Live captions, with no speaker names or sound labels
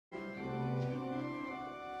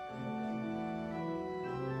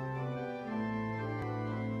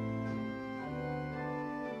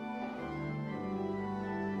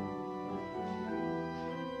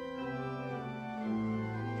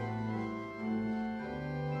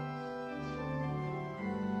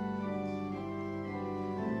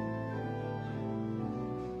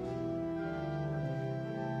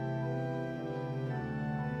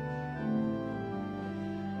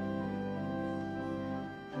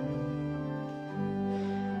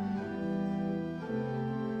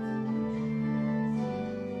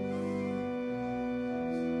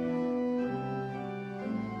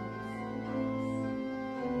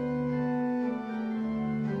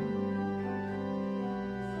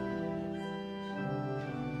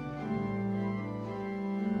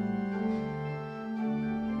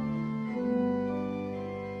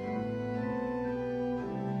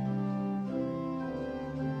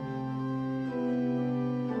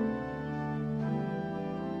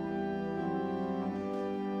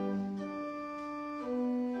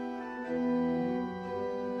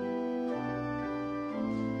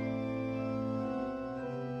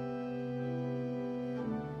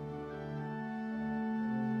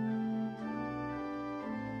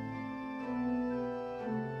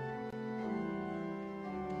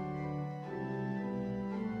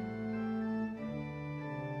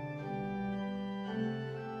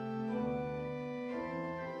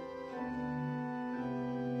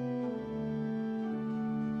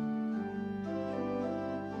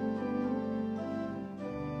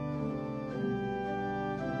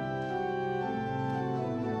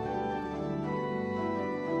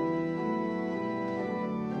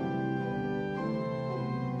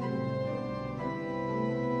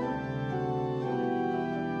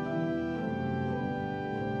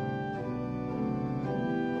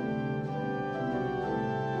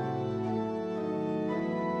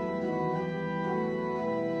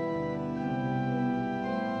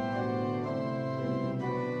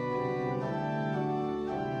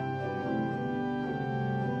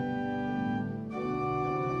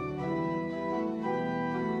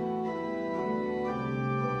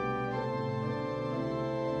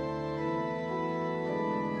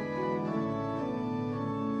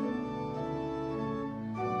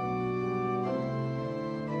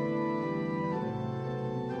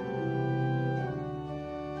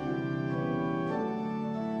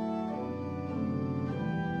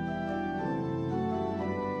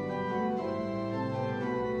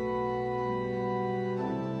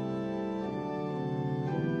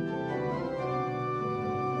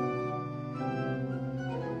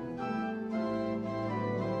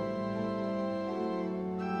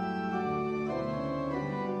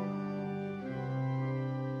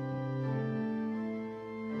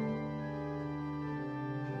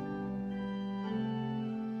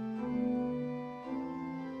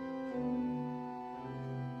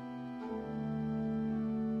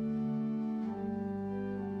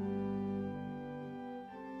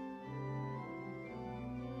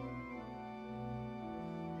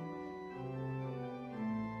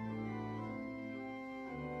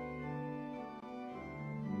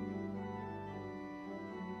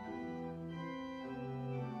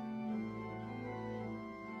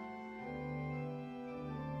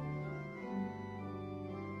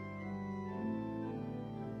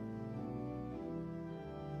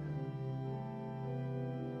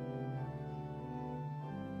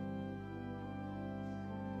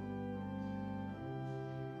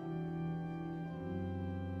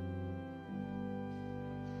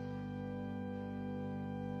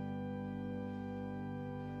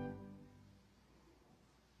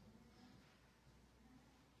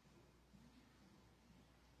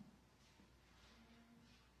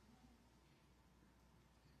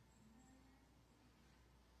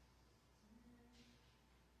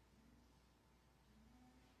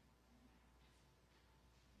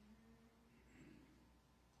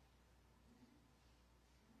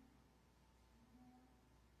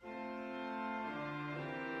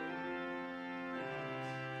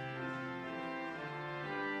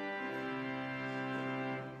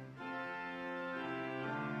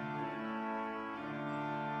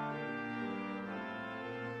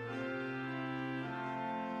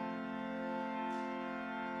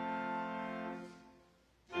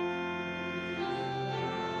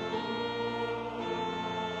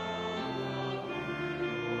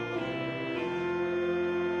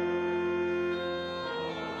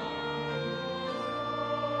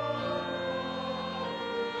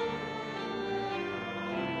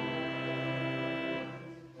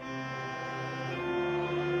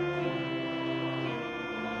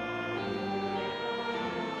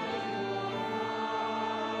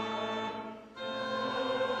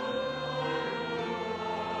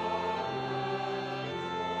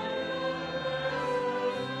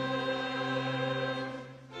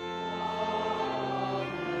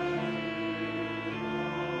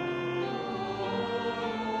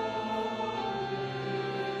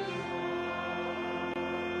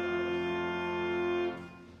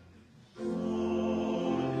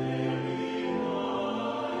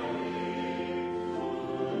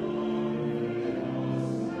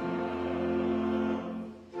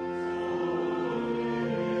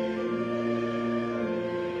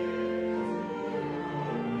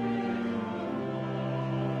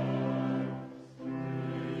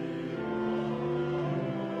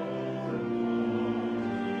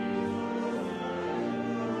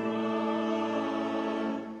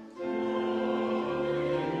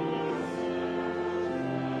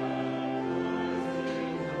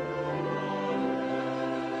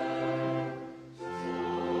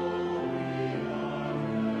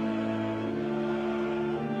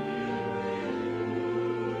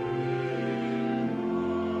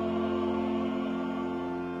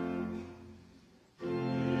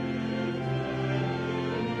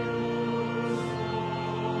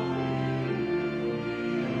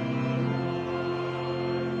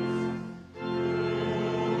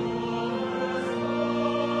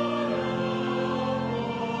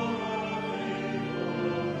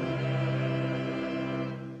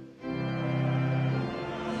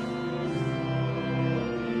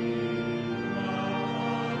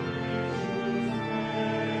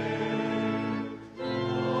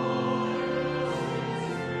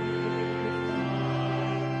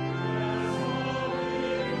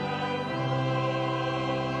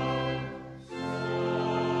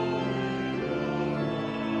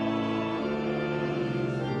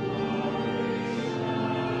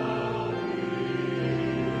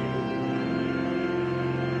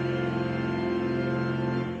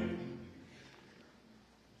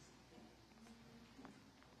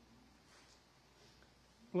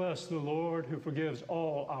Bless the Lord who forgives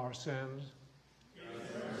all our sins.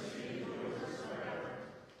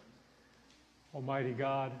 Almighty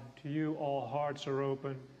God, to you all hearts are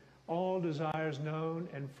open, all desires known,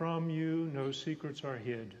 and from you no secrets are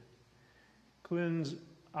hid. Cleanse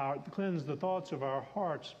the thoughts of our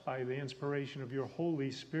hearts by the inspiration of your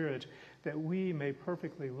Holy Spirit, that we may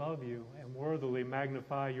perfectly love you and worthily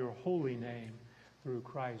magnify your holy name through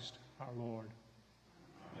Christ our Lord.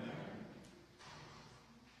 Amen.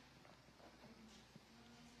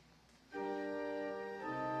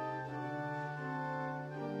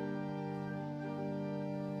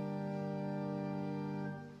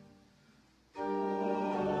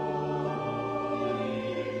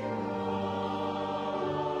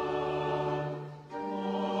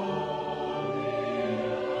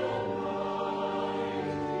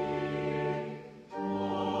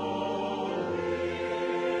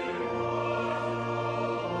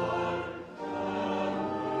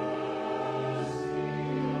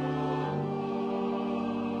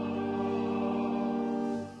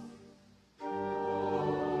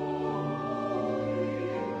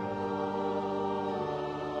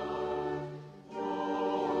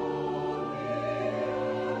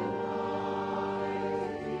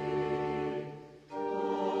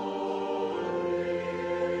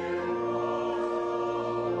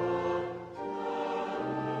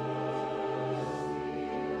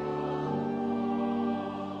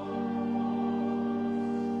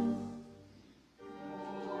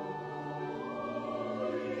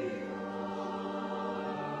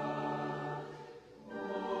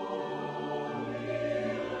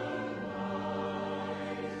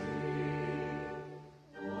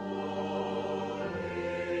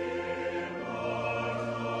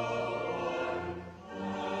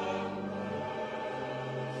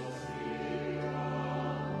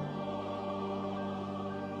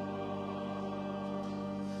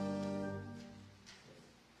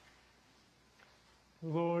 The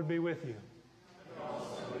Lord be with you. And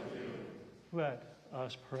also with you. Let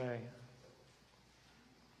us pray.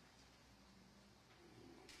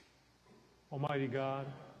 Almighty God,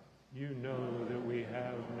 you know that we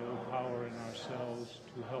have no power in ourselves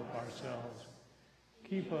to help ourselves.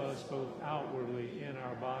 Keep us both outwardly in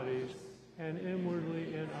our bodies and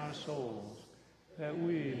inwardly in our souls, that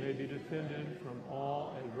we may be defended from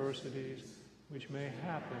all adversities which may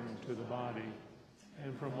happen to the body,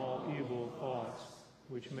 and from all evil thoughts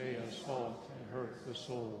which may assault and hurt the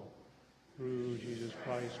soul, through Jesus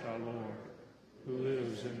Christ our Lord, who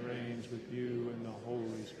lives and reigns with you in the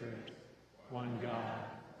Holy Spirit, one God,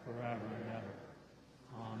 forever and ever.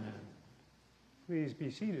 Amen. Please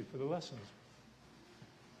be seated for the lessons.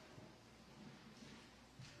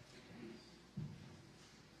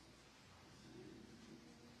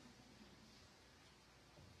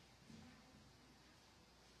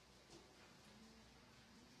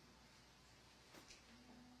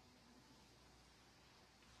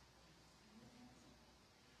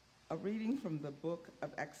 A reading from the book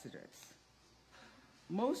of Exodus.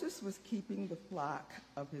 Moses was keeping the flock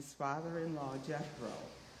of his father-in-law Jethro,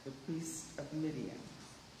 the priest of Midian.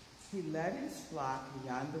 He led his flock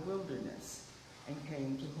beyond the wilderness and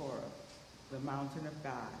came to Horeb, the mountain of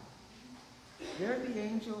God. There the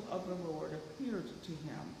angel of the Lord appeared to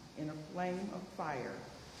him in a flame of fire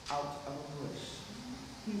out of a bush.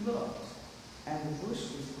 He looked, and the bush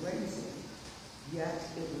was blazing, yet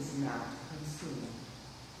it was not consumed.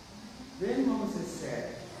 Then Moses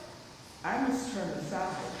said, I must turn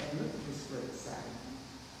aside and look at this great sight,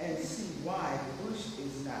 and see why the bush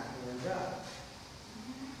is not burned up.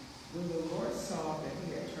 When the Lord saw that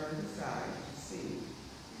he had turned aside to see,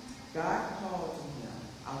 God called to him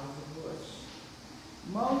out of the bush,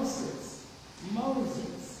 Moses,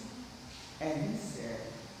 Moses. And he said,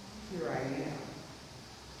 Here I am.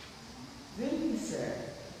 Then he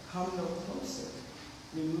said, Come no closer.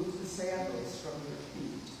 Remove the sandals from your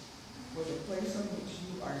feet, for the place on which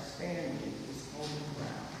you are standing is holy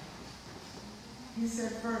ground. He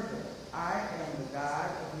said further, I am the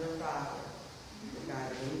God of your father, the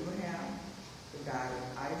God of Abraham, the God of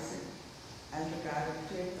Isaac, and the God of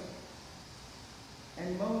Jacob.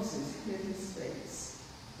 And Moses hid his face,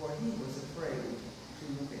 for he was afraid to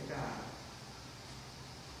look at God.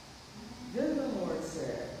 Then the Lord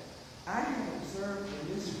said, I have observed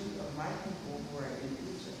the misery of my people who are in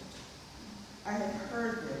Egypt. I have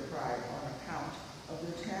heard their cry on account of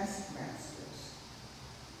their taskmasters.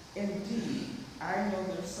 Indeed, I know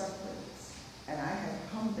their sufferings, and I have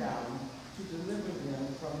come down to deliver them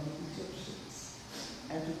from the Egyptians,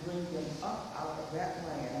 and to bring them up out of that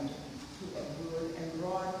land to a good and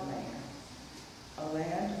broad land, a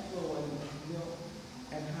land flowing with milk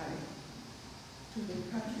and honey, to the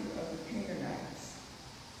country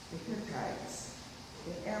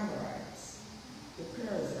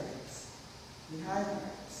the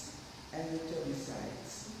Hivites, and the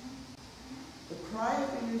Jebusites. The cry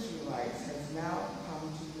of the Israelites has now come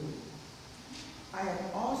to you. I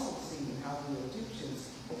have also seen how the Egyptians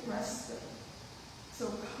oppressed them.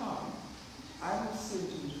 So come, I will send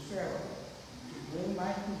you to Pharaoh to bring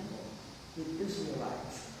my people, the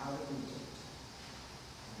Israelites, out of Egypt.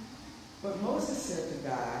 But Moses said to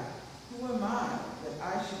God, who am I that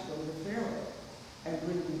I should go to Pharaoh and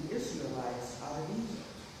bring the Israelites out of Egypt?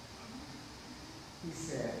 He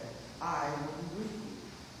said, I will be with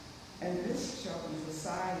you, and this shall be the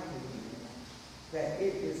sign for you, that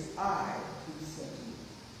it is I who sent you.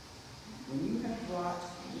 When you have brought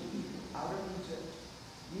the people out of Egypt,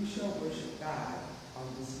 you shall worship God on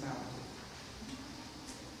this mountain.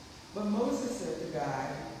 But Moses said to God,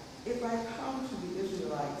 if I come to the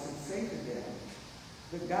Israelites and say to them,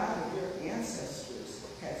 the God of your ancestors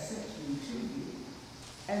has sent me to you,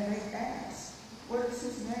 and they ask, what is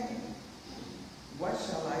his name? What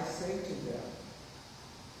shall I say to them?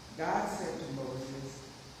 God said to Moses,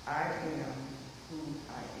 I am who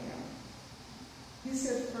I am. He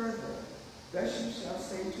said further, thus you shall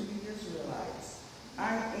say to the Israelites,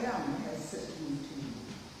 I am has sent me to you.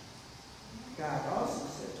 God also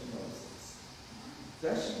said to Moses,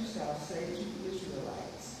 thus you shall say to the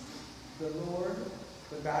Israelites, the Lord,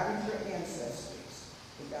 the God of your ancestors,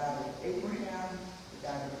 the God of Abraham, the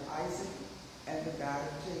God of Isaac, and the God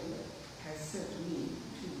of Jacob, has sent me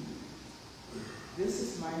to you. This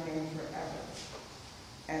is my name forever,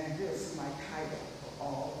 and this my title for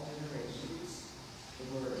all generations.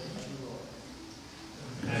 The word of the Lord.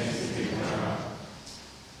 Thanks be to God.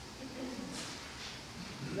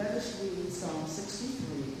 Let us read Psalm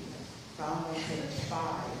 63, found on page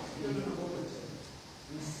 5 in the bulletin,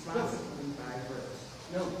 responsibly by verse.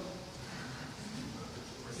 No.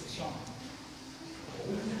 It's Sean.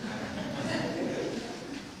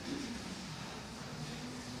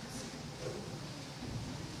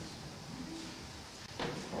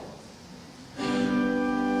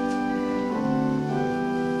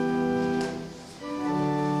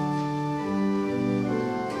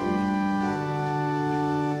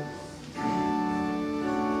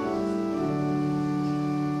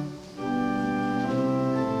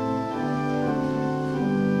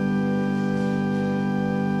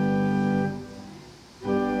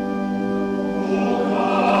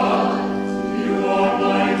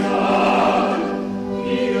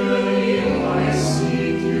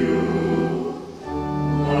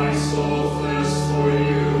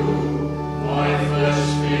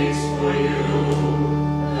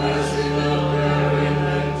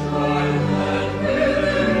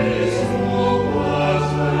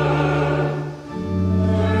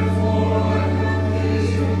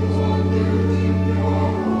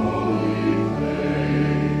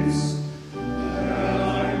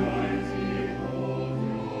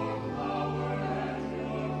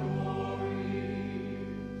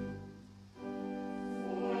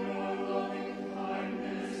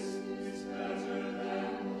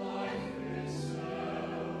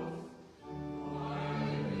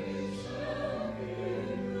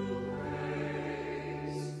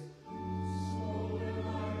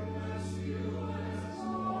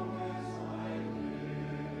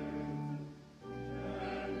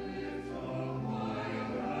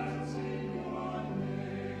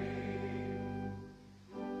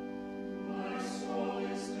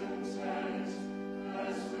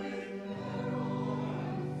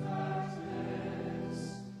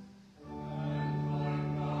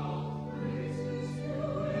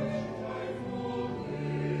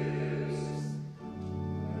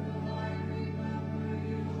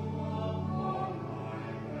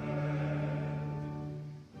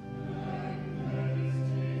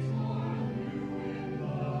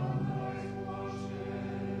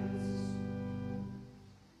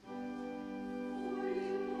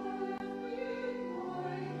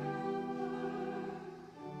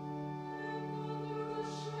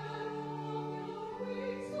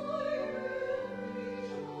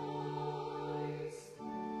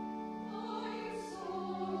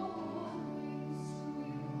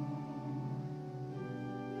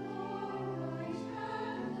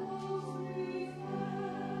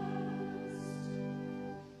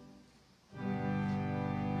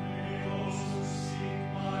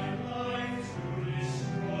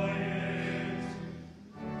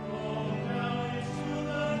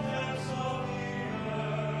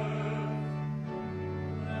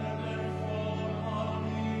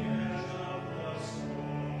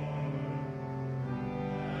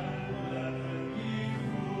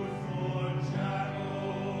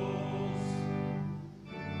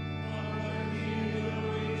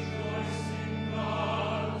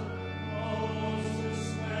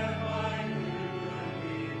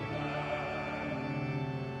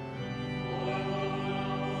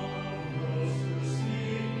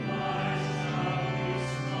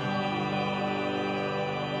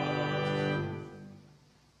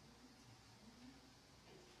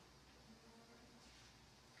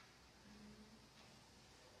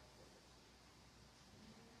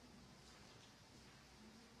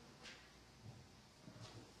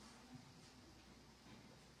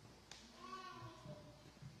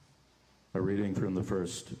 A reading from the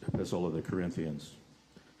first epistle of the Corinthians.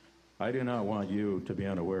 I do not want you to be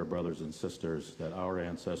unaware, brothers and sisters, that our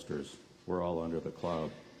ancestors were all under the cloud,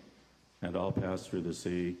 and all passed through the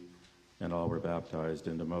sea, and all were baptized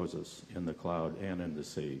into Moses in the cloud and in the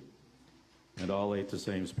sea. And all ate the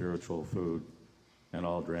same spiritual food, and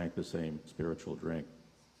all drank the same spiritual drink.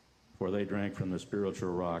 For they drank from the spiritual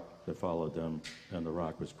rock that followed them, and the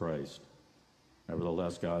rock was Christ.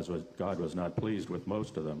 Nevertheless, God was not pleased with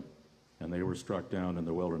most of them, and they were struck down in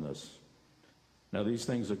the wilderness. Now these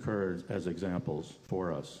things occurred as examples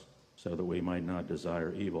for us, so that we might not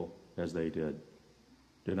desire evil as they did.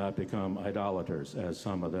 Do not become idolaters, as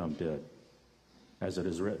some of them did. As it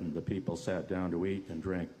is written, the people sat down to eat and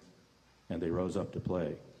drink, and they rose up to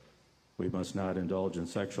play. We must not indulge in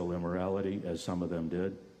sexual immorality, as some of them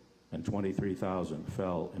did, and 23,000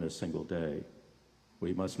 fell in a single day.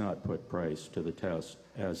 We must not put Christ to the test,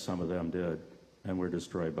 as some of them did, and were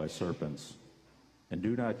destroyed by serpents. And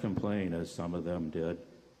do not complain, as some of them did,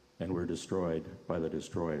 and were destroyed by the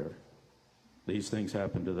destroyer. These things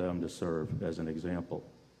happened to them to serve as an example,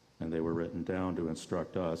 and they were written down to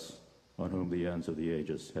instruct us, on whom the ends of the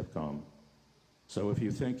ages have come. So if you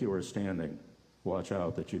think you are standing, watch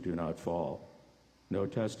out that you do not fall. No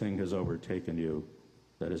testing has overtaken you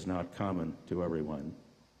that is not common to everyone.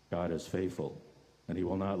 God is faithful, and he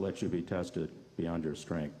will not let you be tested beyond your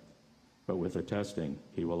strength. But with the testing,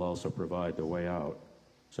 he will also provide the way out,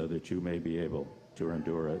 so that you may be able to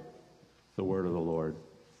endure it. The word of the Lord.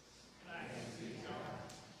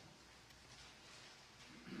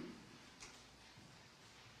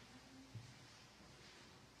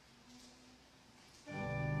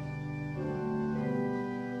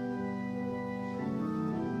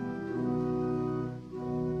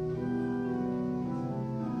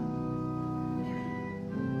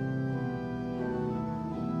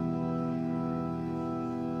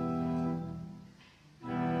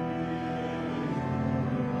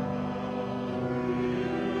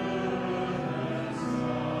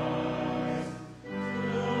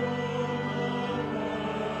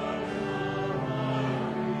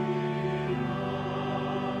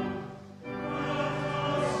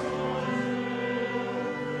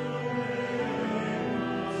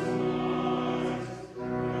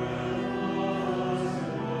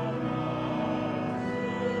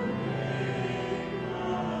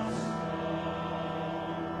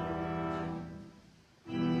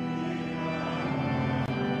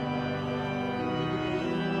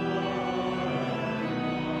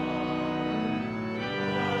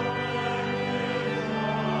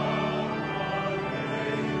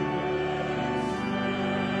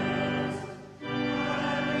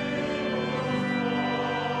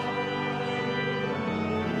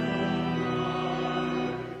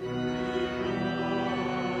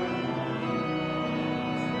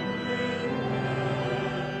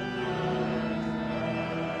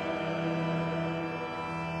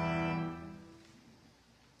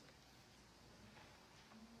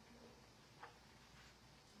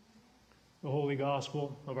 The Holy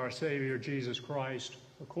Gospel of our Savior Jesus Christ,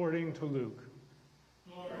 according to Luke.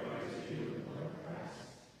 Glory to you, Lord Christ.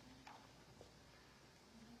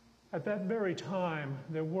 At that very time,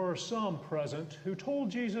 there were some present who told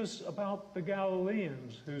Jesus about the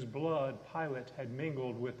Galileans whose blood Pilate had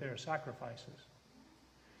mingled with their sacrifices.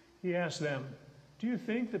 He asked them, "Do you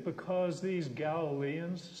think that because these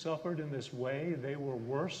Galileans suffered in this way, they were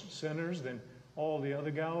worse sinners than all the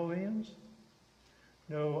other Galileans?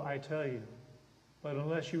 No, I tell you, but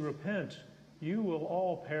unless you repent, you will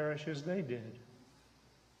all perish as they did.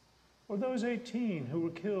 Or those 18 who were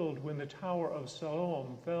killed when the Tower of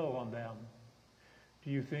Siloam fell on them, do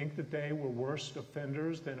you think that they were worse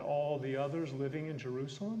offenders than all the others living in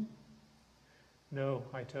Jerusalem? No,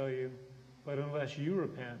 I tell you, but unless you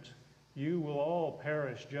repent, you will all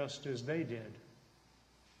perish just as they did."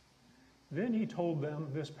 Then he told them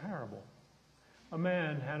this parable. A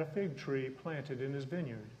man had a fig tree planted in his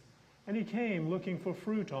vineyard, and he came looking for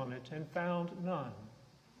fruit on it and found none.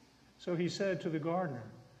 So he said to the gardener,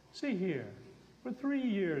 "See here, for 3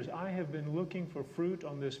 years I have been looking for fruit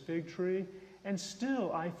on this fig tree, and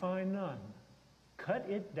still I find none. Cut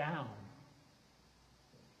it down.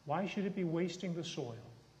 Why should it be wasting the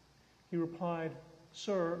soil?" He replied,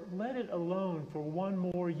 "Sir, let it alone for 1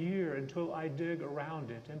 more year until I dig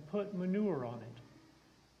around it and put manure on it.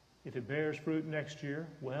 If it bears fruit next year,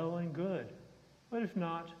 well and good. But if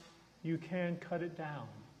not, you can cut it down."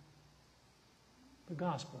 The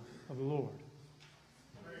Gospel of the Lord.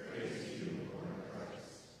 Praise to you, Lord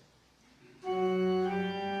Christ.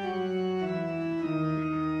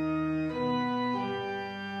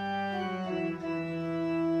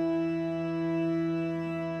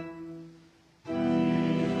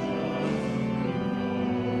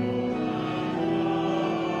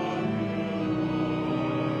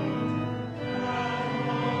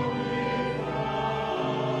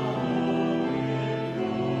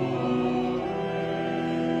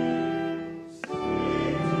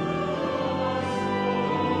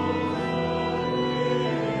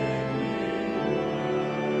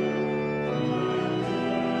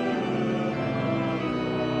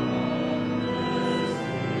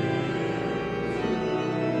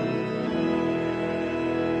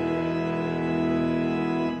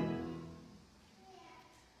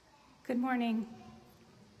 morning.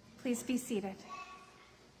 Please be seated.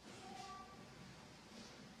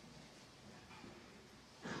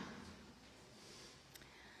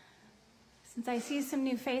 Since I see some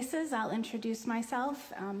new faces, I'll introduce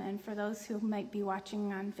myself, and for those who might be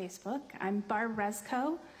watching on Facebook, I'm Barb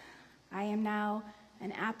Resco. I am now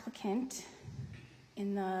an applicant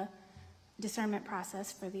in the discernment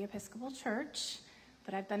process for the Episcopal Church,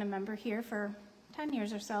 but I've been a member here for 10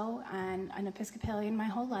 years or so, and an Episcopalian my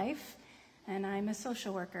whole life, and I'm a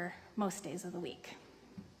social worker most days of the week.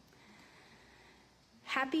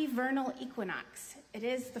 Happy vernal equinox. It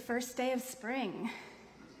is the first day of spring.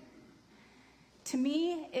 To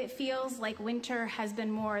me, it feels like winter has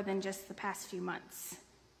been more than just the past few months.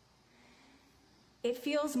 It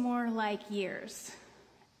feels more like years,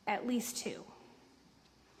 at least 2.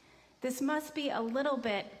 This must be a little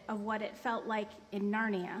bit of what it felt like in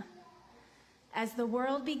Narnia, as the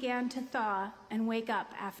world began to thaw and wake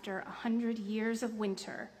up after 100 years of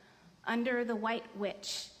winter under the White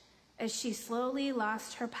Witch, as she slowly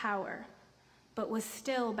lost her power, but was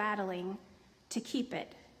still battling to keep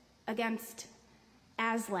it against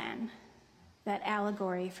Aslan, that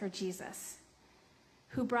allegory for Jesus,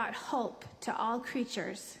 who brought hope to all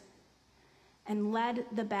creatures and led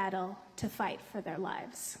the battle to fight for their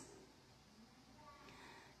lives.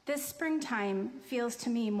 This springtime feels to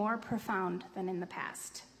me more profound than in the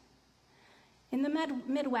past. In the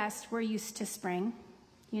Midwest, we're used to spring.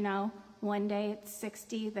 You know, one day it's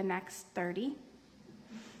 60, the next 30.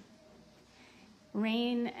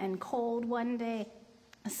 Rain and cold one day,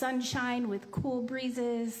 sunshine with cool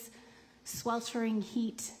breezes, sweltering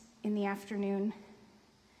heat in the afternoon.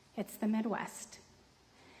 It's the Midwest.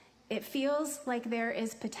 It feels like there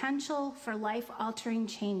is potential for life-altering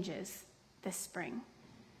changes this spring.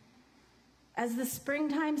 As the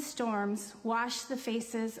springtime storms wash the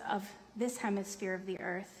faces of this hemisphere of the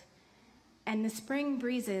earth, and the spring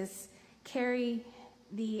breezes carry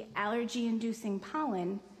the allergy-inducing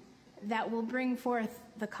pollen that will bring forth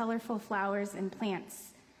the colorful flowers and plants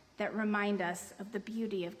that remind us of the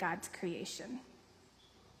beauty of God's creation.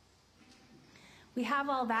 We have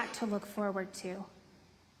all that to look forward to.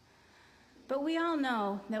 But we all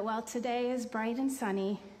know that while today is bright and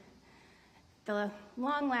sunny, the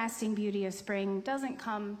long-lasting beauty of spring doesn't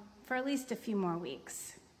come for at least a few more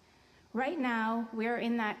weeks. Right now, we're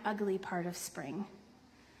in that ugly part of spring.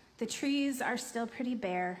 The trees are still pretty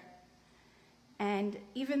bare, and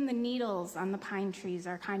even the needles on the pine trees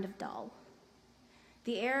are kind of dull.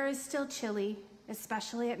 The air is still chilly,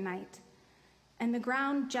 especially at night, and the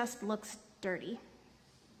ground just looks dirty.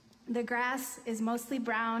 The grass is mostly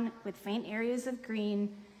brown with faint areas of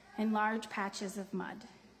green and large patches of mud.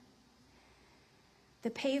 The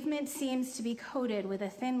pavement seems to be coated with a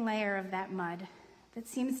thin layer of that mud that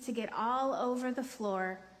seems to get all over the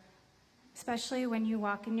floor, especially when you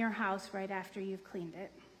walk in your house right after you've cleaned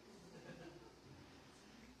it.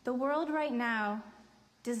 The world right now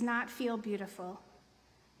does not feel beautiful,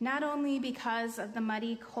 not only because of the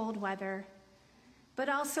muddy, cold weather, but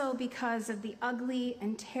also because of the ugly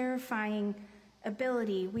and terrifying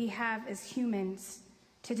ability we have as humans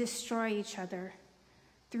to destroy each other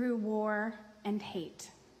through war and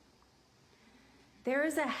hate. There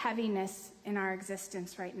is a heaviness in our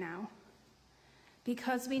existence right now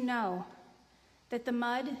because we know that the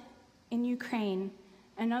mud in Ukraine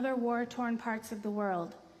and other war-torn parts of the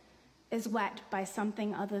world is wet by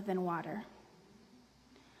something other than water.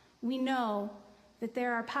 We know that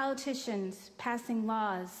there are politicians passing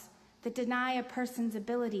laws that deny a person's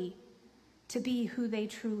ability to be who they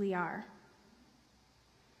truly are.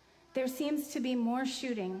 There seems to be more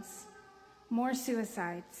shootings, more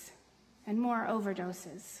suicides, and more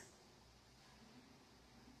overdoses.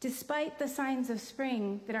 Despite the signs of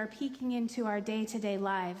spring that are peeking into our day-to-day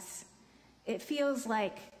lives, it feels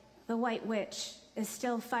like the White Witch is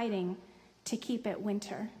still fighting to keep it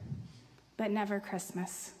winter, but never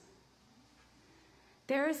Christmas.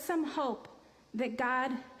 There is some hope that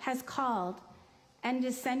God has called and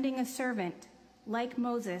is sending a servant like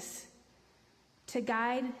Moses to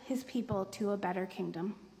guide his people to a better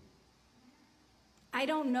kingdom. I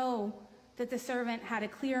don't know that the servant had a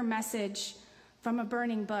clear message from a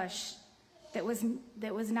burning bush that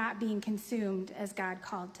was not being consumed as God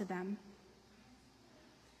called to them.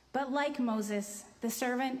 But like Moses, the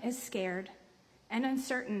servant is scared and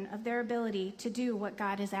uncertain of their ability to do what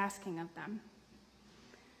God is asking of them.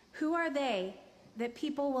 Who are they that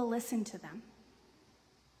people will listen to them?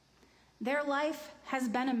 Their life has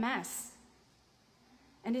been a mess,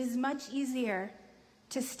 and it is much easier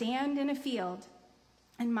to stand in a field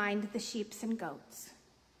and mind the sheep and goats.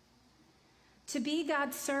 To be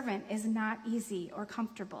God's servant is not easy or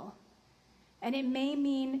comfortable, and it may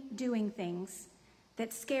mean doing things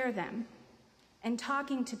that scare them and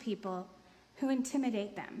talking to people who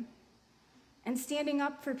intimidate them and standing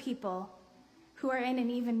up for people who are in an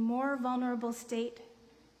even more vulnerable state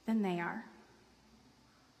than they are.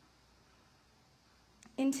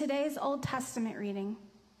 In today's Old Testament reading,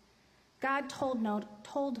 God told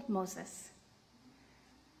Moses,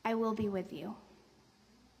 "I will be with you."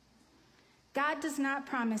 God does not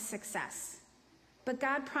promise success, but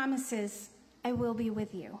God promises, "I will be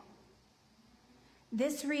with you."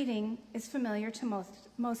 This reading is familiar to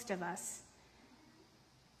most of us.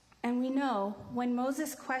 And we know when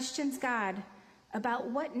Moses questions God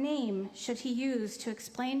about what name should he use to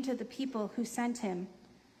explain to the people who sent him,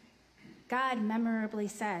 God memorably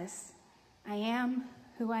says, "I am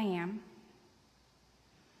who I am."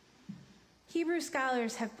 Hebrew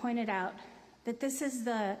scholars have pointed out that this is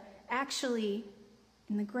actually,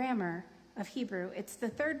 in the grammar of Hebrew, it's the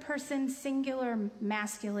third person singular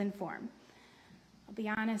masculine form. I'll be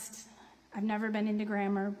honest, I've never been into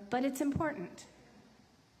grammar, but it's important.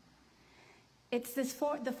 It's the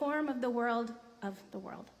form of the word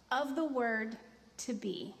to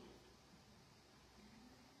be.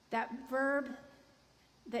 That verb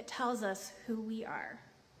that tells us who we are.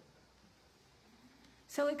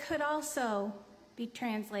 So it could also be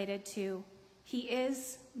translated to, he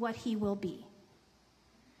is what he will be.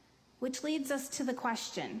 Which leads us to the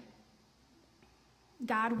question,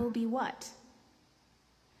 God will be what?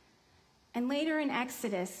 And later in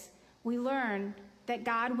Exodus, we learn that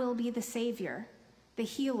God will be the Savior, the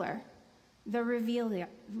healer, the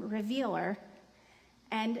revealer,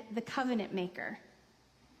 and the covenant maker,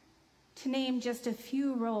 to name just a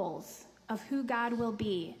few roles of who God will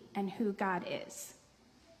be and who God is.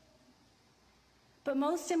 But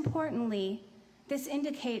most importantly, this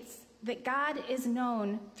indicates that God is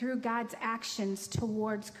known through God's actions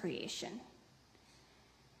towards creation.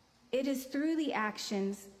 It is through the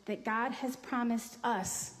actions that God has promised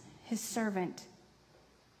us, his servant,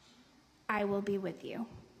 "I will be with you."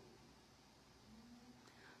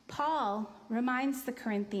 Paul reminds the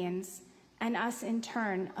Corinthians and us in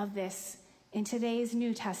turn of this in today's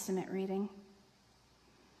New Testament reading.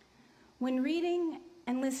 When reading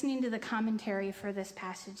and listening to the commentary for this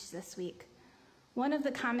passage this week, one of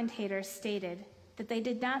the commentators stated that they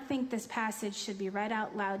did not think this passage should be read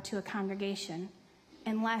out loud to a congregation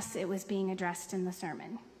unless it was being addressed in the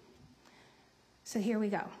sermon. So here we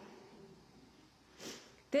go.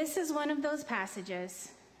 This is one of those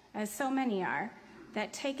passages, as so many are,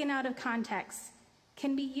 that taken out of context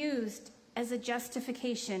can be used as a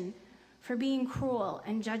justification for being cruel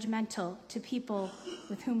and judgmental to people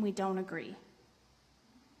with whom we don't agree.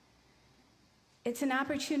 It's an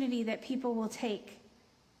opportunity that people will take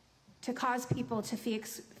to cause people to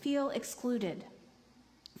feel excluded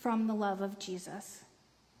from the love of Jesus.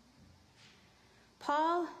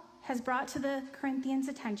 Paul has brought to the Corinthians'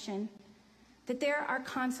 attention that there are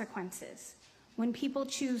consequences when people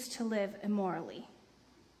choose to live immorally.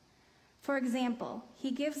 For example,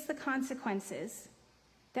 he gives the consequences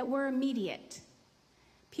that were immediate.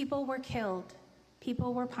 People were killed,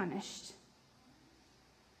 people were punished.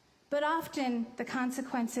 But often the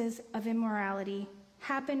consequences of immorality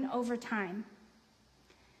happen over time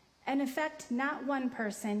and affect not one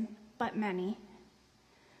person, but many,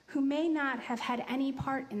 who may not have had any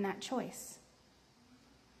part in that choice.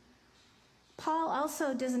 Paul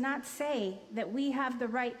also does not say that we have the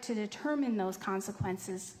right to determine those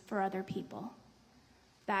consequences for other people.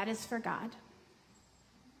 That is for God.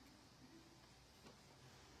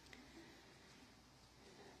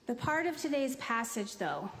 The part of today's passage,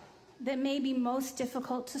 though, that may be most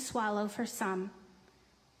difficult to swallow for some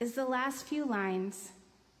is the last few lines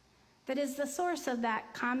that is the source of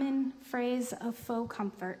that common phrase of faux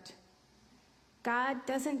comfort. God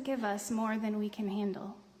doesn't give us more than we can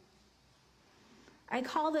handle. I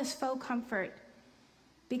call this faux comfort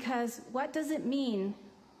because what does it mean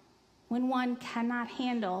when one cannot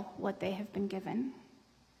handle what they have been given?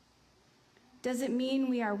 Does it mean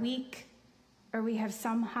we are weak or we have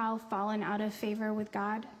somehow fallen out of favor with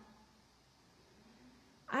God?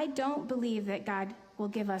 I don't believe that God will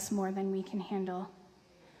give us more than we can handle,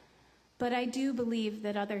 but I do believe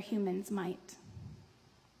that other humans might.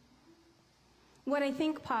 What I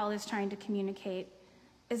think Paul is trying to communicate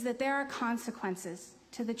is that there are consequences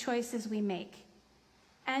to the choices we make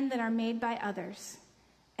and that are made by others.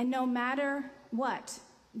 And no matter what,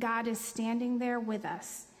 God is standing there with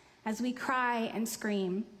us as we cry and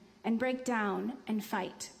scream and break down and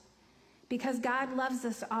fight, because God loves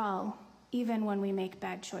us all, even when we make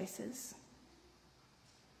bad choices.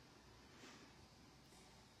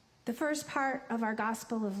 The first part of our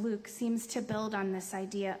Gospel of Luke seems to build on this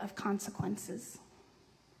idea of consequences.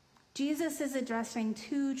 Jesus is addressing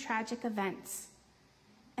two tragic events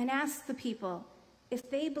and asks the people if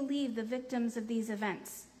they believe the victims of these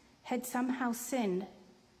events had somehow sinned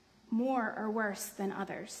more or worse than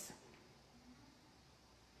others.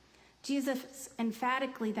 Jesus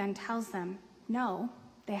emphatically then tells them, no,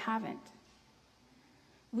 they haven't.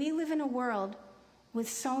 We live in a world with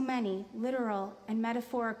so many literal and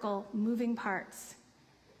metaphorical moving parts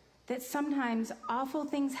that sometimes awful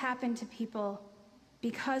things happen to people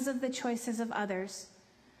because of the choices of others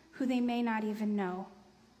who they may not even know.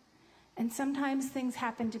 And sometimes things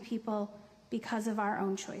happen to people because of our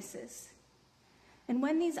own choices. And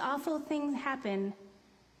when these awful things happen,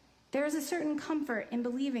 there is a certain comfort in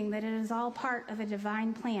believing that it is all part of a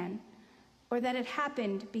divine plan, or that it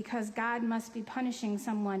happened because God must be punishing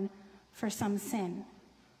someone for some sin.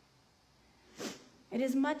 It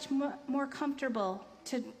is much more comfortable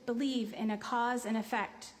to believe in a cause and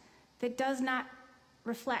effect that does not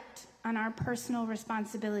reflect on our personal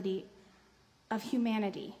responsibility of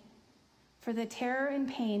humanity for the terror and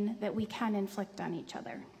pain that we can inflict on each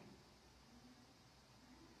other.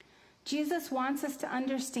 Jesus wants us to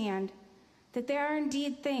understand that there are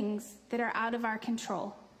indeed things that are out of our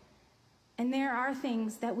control, and there are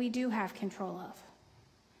things that we do have control of.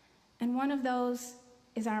 And one of those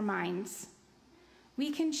is our minds. We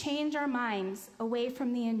can change our minds away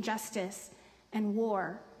from the injustice and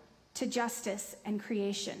war to justice and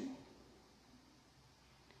creation.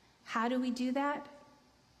 How do we do that?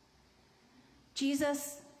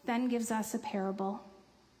 Jesus then gives us a parable.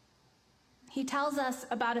 He tells us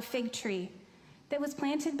about a fig tree that was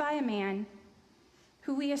planted by a man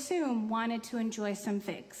who we assume wanted to enjoy some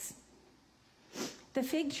figs. The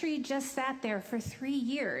fig tree just sat there for 3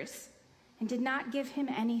 years and did not give him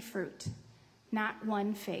any fruit, not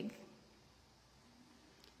one fig.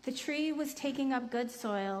 The tree was taking up good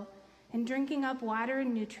soil and drinking up water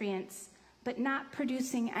and nutrients, but not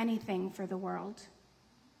producing anything for the world.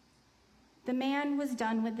 The man was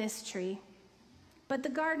done with this tree, but the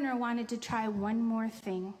gardener wanted to try one more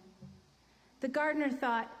thing. The gardener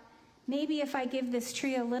thought, maybe if I give this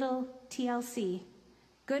tree a little TLC,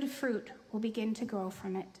 good fruit will begin to grow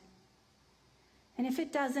from it. And if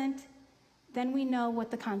it doesn't, then we know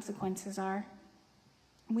what the consequences are.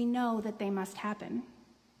 We know that they must happen.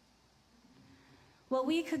 Well,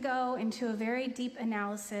 we could go into a very deep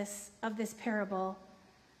analysis of this parable,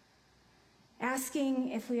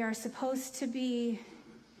 asking if we are supposed to be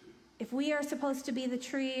the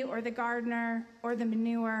tree or the gardener or the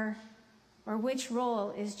manure, or which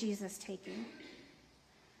role is Jesus taking.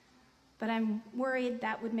 But I'm worried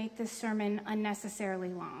that would make this sermon unnecessarily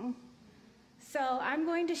long. So I'm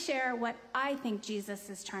going to share what I think Jesus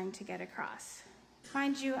is trying to get across.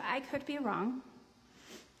 Mind you, I could be wrong.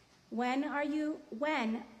 When are you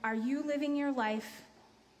living your life?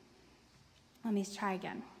 Let me try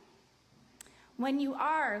again. When you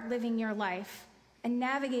are living your life and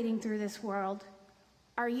navigating through this world,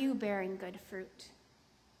 are you bearing good fruit?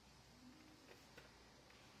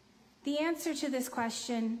 The answer to this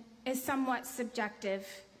question is somewhat subjective,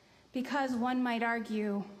 because one might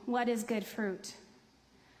argue, what is good fruit?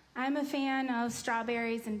 I'm a fan of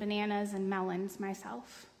strawberries and bananas and melons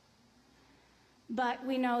myself. But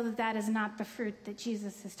we know that that is not the fruit that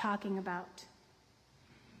Jesus is talking about.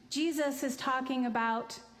 Jesus is talking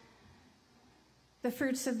about the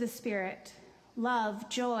fruits of the Spirit: love,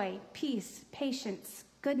 joy, peace, patience,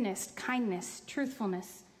 goodness, kindness,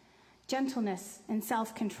 truthfulness, gentleness, and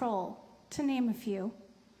self-control, to name a few.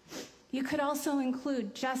 You could also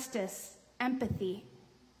include justice, empathy,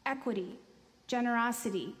 equity,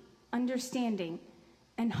 generosity, understanding,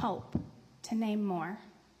 and hope, to name more.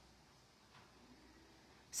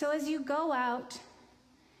 So as you go out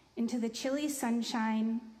into the chilly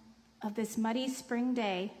sunshine of this muddy spring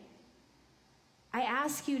day, I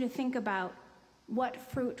ask you to think about, what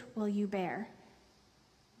fruit will you bear?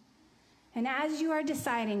 And as you are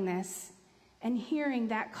deciding this and hearing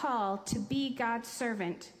that call to be God's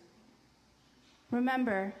servant,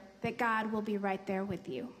 remember that God will be right there with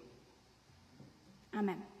you.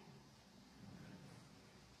 Amen.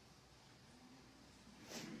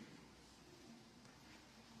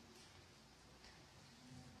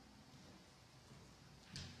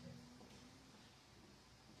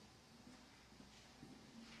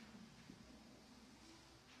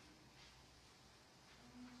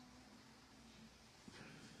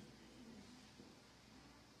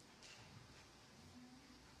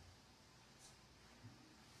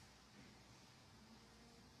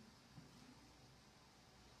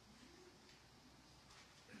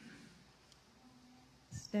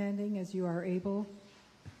 Standing as you are able,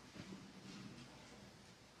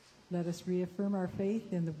 let us reaffirm our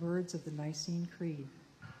faith in the words of the Nicene Creed.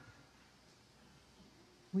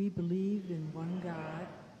 We believe in one God,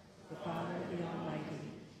 the Father, the Almighty,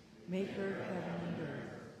 maker of heaven and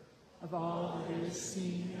earth, of all that is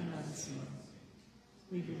seen and unseen.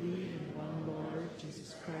 We believe in one Lord,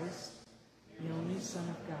 Jesus Christ, the only Son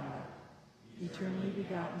of God, eternally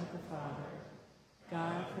begotten of the Father,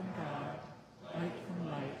 God from God, light from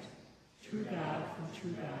light, true God from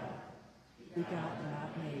true God, begotten,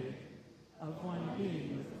 not made, of one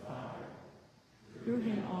being with the Father. Through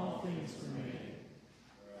him all things were made.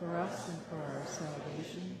 For us and for our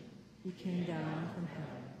salvation, he came down from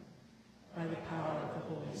heaven. By the power of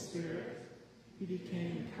the Holy Spirit, he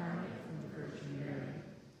became incarnate from the Virgin Mary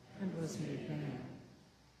and was made man.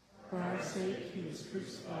 For our sake, he was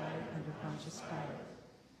crucified under Pontius Pilate.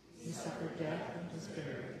 He suffered death and was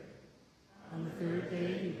buried. On the third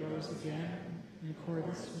day, he rose again in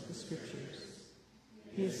accordance with the Scriptures.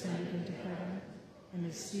 He ascended into heaven and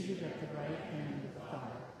is seated at the right hand of the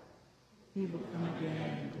Father. He will come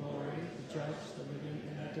again in glory to judge the living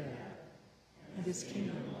and the dead, and his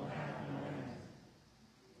kingdom will have no end.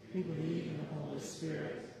 We believe in the Holy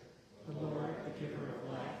Spirit, the Lord, the giver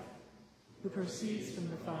of life, who proceeds from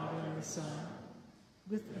the Father and the Son.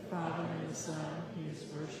 With the Father and the Son, he is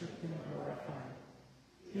worshipped and glorified.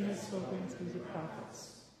 He has spoken through the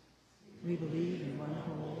prophets. We believe in one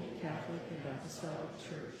holy, Catholic, and Apostolic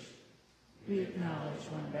Church. We acknowledge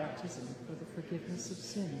one baptism for the forgiveness of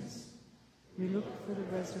sins. We look for the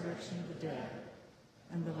resurrection of the dead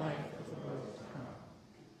and the life of the world to come.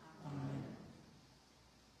 Amen.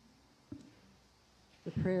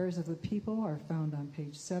 The prayers of the people are found on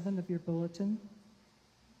page 7 of your bulletin.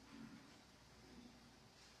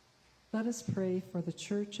 Let us pray for the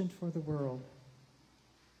Church and for the world.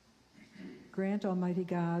 Grant, Almighty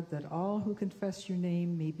God, that all who confess your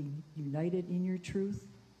name may be united in your truth,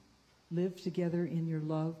 live together in your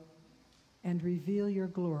love, and reveal your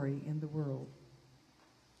glory in the world.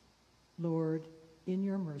 Lord, in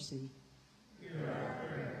your mercy, hear our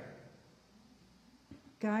prayer.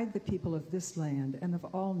 Guide the people of this land and of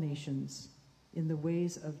all nations in the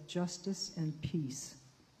ways of justice and peace,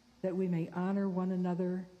 that we may honor one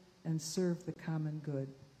another and serve the common good.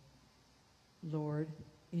 Lord,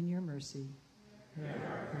 in your mercy, hear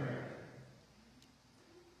our prayer.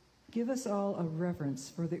 Give us all a reverence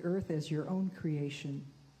for the earth as your own creation,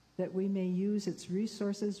 that we may use its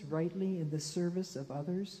resources rightly in the service of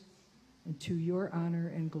others and to your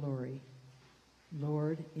honor and glory.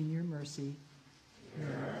 Lord, in your mercy, hear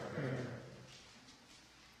our prayer.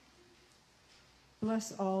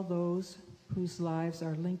 Bless all those whose lives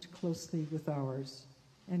are linked closely with ours,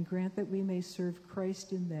 and grant that we may serve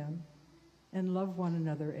Christ in them and love one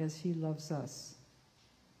another as he loves us.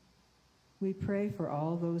 We pray for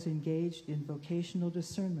all those engaged in vocational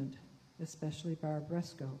discernment, especially Barb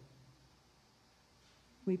Resco.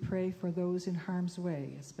 We pray for those in harm's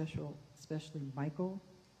way, especially Michael,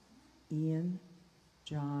 Ian,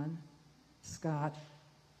 John, Scott,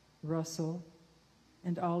 Russell,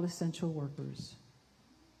 and all essential workers.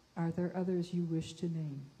 Are there others you wish to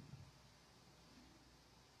name?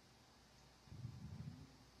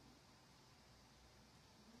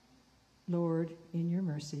 Lord, in your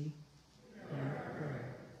mercy, hear our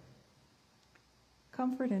prayer.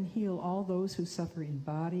 Comfort and heal all those who suffer in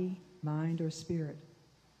body, mind, or spirit.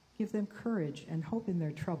 Give them courage and hope in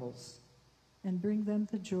their troubles, and bring them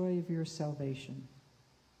the joy of your salvation,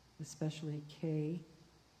 especially Kay,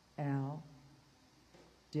 Al,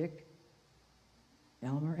 Dick,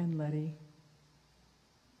 Elmer and Letty,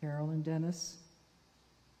 Carol and Dennis,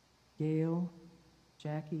 Gail,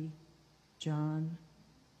 Jackie, John,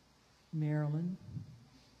 Marilyn,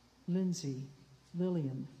 Lindsay,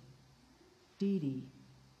 Lillian, Dee Dee,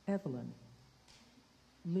 Evelyn,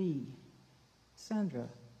 Lee, Sandra,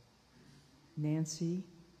 Nancy,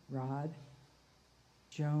 Rod,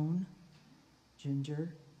 Joan,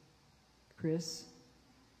 Ginger, Chris,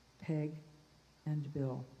 Peg, and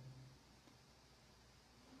Bill.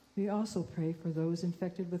 We also pray for those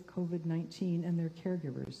infected with COVID-19 and their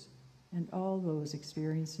caregivers, and all those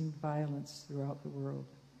experiencing violence throughout the world.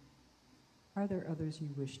 Are there others you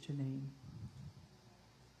wish to name?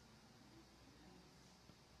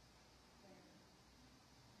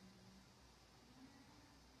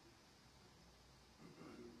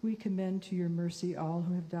 We commend to your mercy all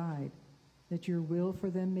who have died, that your will for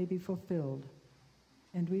them may be fulfilled.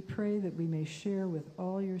 And we pray that we may share with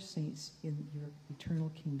all your saints in your eternal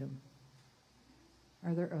kingdom.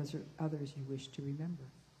 Are there others you wish to remember?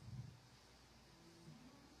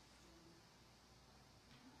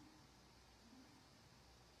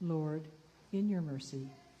 Lord, in your mercy.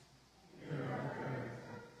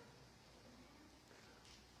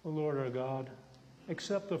 O Lord our God,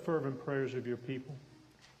 accept the fervent prayers of your people.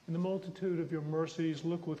 In the multitude of your mercies,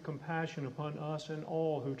 look with compassion upon us and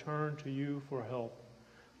all who turn to you for help.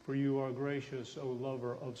 For you are gracious, O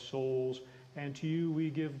lover of souls, and to you we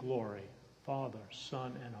give glory, Father,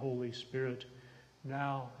 Son, and Holy Spirit,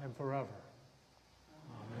 now and forever.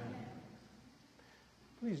 Amen.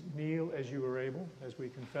 Please kneel as you are able as we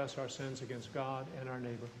confess our sins against God and our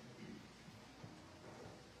neighbor.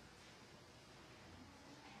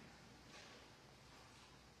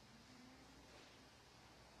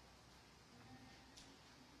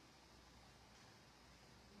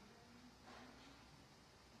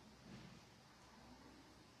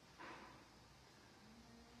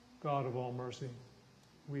 God of all mercy,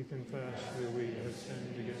 we confess that we have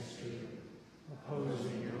sinned against you,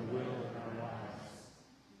 opposing your will in our lives.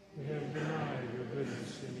 We have denied your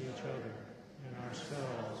goodness in each other, in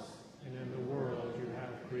ourselves, and in the world you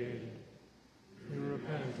have created. We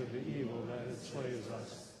repent of the evil that enslaves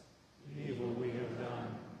us, the evil we have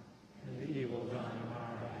done, and the evil done on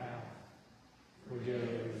our behalf.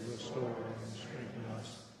 Forgive, restore, and strengthen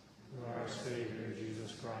us through our Savior,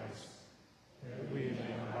 Jesus Christ, that we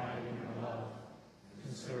may abide in your love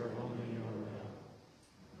and serve only your will.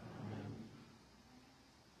 Amen.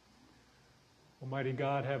 Almighty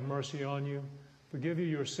God, have mercy on you, forgive you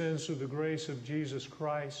your sins through the grace of Jesus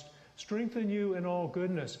Christ, strengthen you in all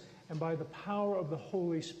goodness, and by the power of the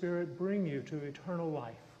Holy Spirit bring you to eternal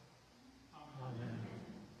life. Amen.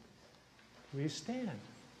 Please stand.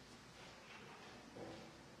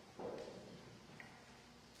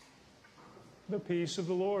 The peace of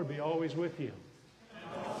the Lord be always with you.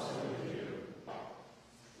 And also with you.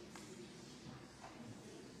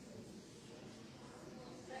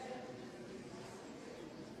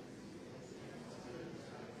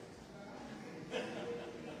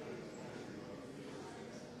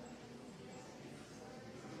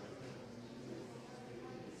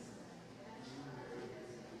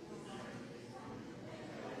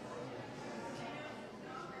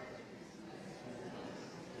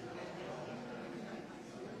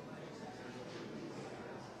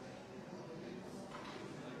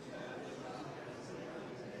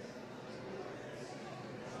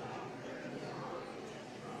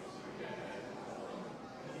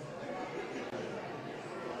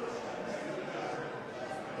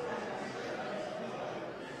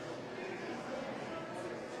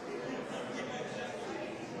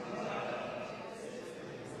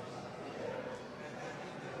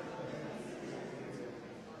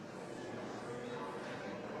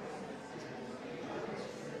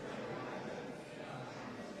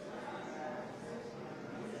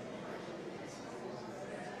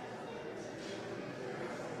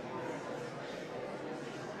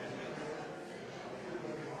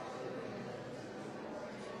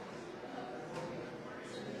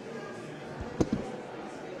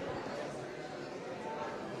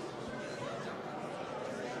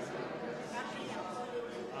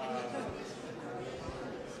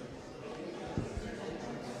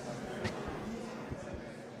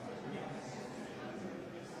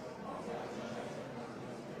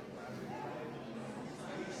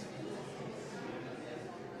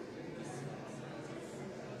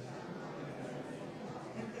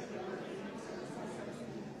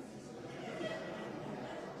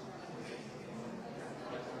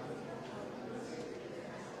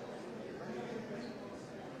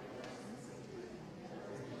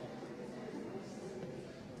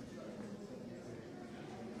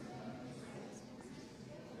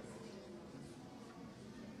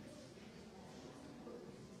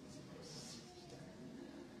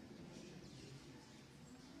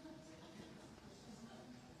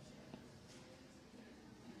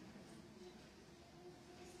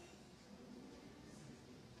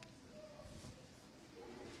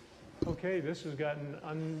 Okay, this has gotten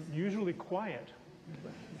unusually quiet.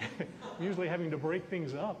 Usually having to break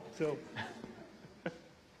things up, so.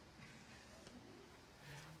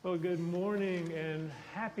 Well, good morning and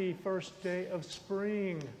happy first day of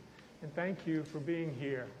spring. And thank you for being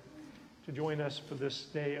here to join us for this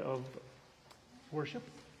day of worship.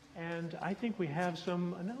 And I think we have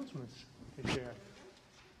some announcements to share.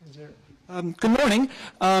 Is there? Good morning.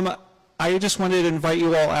 I just wanted to invite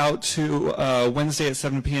you all out to Wednesday at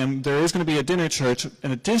 7 p.m. There is going to be a dinner church.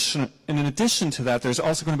 In addition to that, there's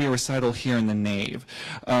also going to be a recital here in the nave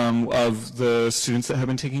of the students that have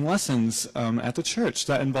been taking lessons at the church.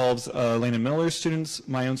 That involves Lena Miller's students,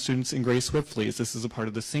 my own students, and Grace Whipfley's. This is a part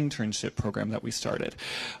of the Sing-turnship program that we started.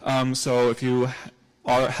 So if you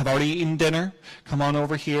have already eaten dinner, come on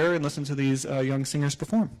over here and listen to these young singers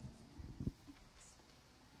perform.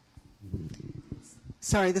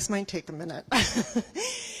 Sorry, this might take a minute.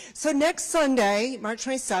 So next Sunday, March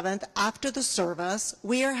 27th, after the service,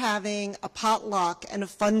 we are having a potluck and a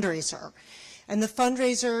fundraiser. And the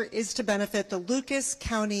fundraiser is to benefit the Lucas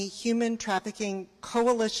County Human Trafficking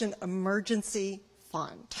Coalition Emergency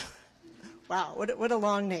Fund. Wow, what a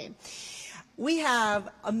long name. We have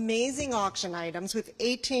amazing auction items with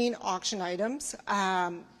 18 auction items.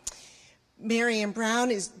 Mary Ann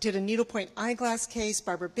Brown did a needlepoint eyeglass case.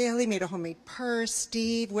 Barbara Bailey made a homemade purse.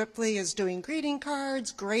 Steve Whipley is doing greeting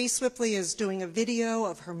cards. Grace Whipley is doing a video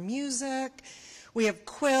of her music. We have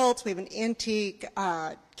quilts. We have an antique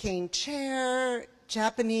cane chair,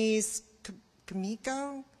 Japanese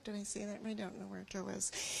kamiko. Did I say that right? I don't know where Joe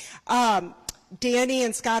is. Danny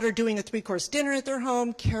and Scott are doing a 3-course dinner at their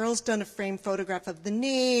home. Carol's done a framed photograph of the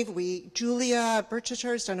nave. Julia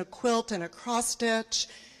Birchester has done a quilt and a cross stitch.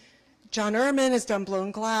 John Ehrman has done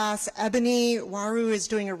blown glass. Ebony Waru is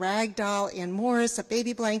doing a rag doll. Ann Morris, a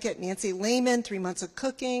baby blanket. Nancy Lehman, 3 months of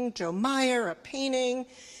cooking. Joe Meyer, a painting.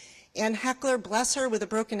 Ann Heckler, bless her, with a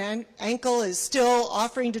broken ankle, is still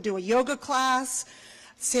offering to do a yoga class.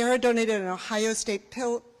 Sarah donated an Ohio State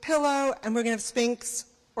pillow, and we're going to have Spinks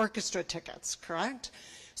orchestra tickets, correct?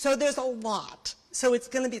 So there's a lot. So it's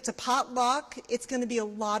a potluck. It's going to be a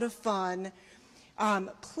lot of fun.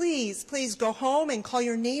 Please go home and call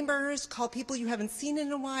your neighbors, call people you haven't seen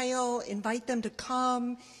in a while, invite them to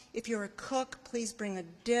come. If you're a cook, please bring a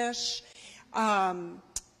dish.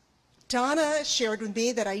 Donna shared with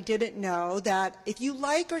me that I didn't know that if you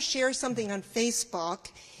like or share something on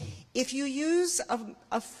Facebook, if you use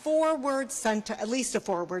a 4-word sentence, at least a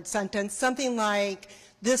 4-word sentence, something like,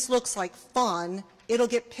 "This looks like fun," it'll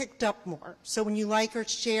get picked up more. So when you like or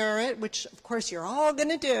share it, which of course you're all going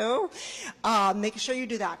to do, make sure you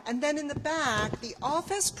do that. And then in the back, the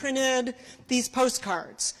office printed these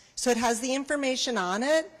postcards. So it has the information on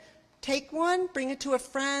it. Take one, bring it to a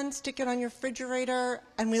friend, stick it on your refrigerator,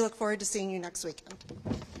 and we look forward to seeing you next weekend.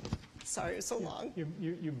 Sorry, it was so long.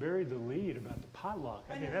 You buried the lead about the potluck.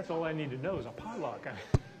 I mean, that's all I need to know is a potluck.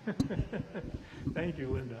 Thank you,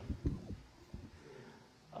 Linda.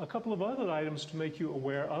 A couple of other items to make you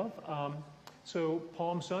aware of. So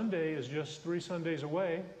Palm Sunday is just 3 Sundays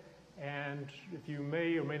away, and if you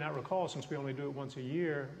may or may not recall, since we only do it once a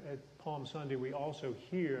year, at Palm Sunday we also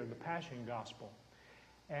hear the Passion Gospel.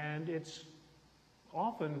 And it's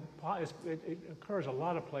often, it occurs a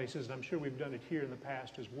lot of places, and I'm sure we've done it here in the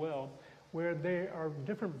past as well, where there are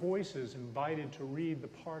different voices invited to read the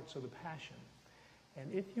parts of the Passion. And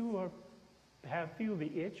if you feel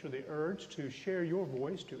the itch or the urge to share your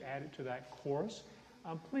voice, to add it to that chorus,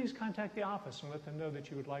 please contact the office and let them know that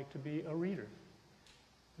you would like to be a reader.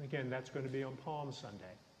 Again, that's going to be on Palm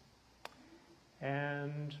Sunday.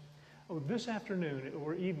 And this afternoon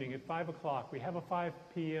or evening at 5 o'clock, we have a 5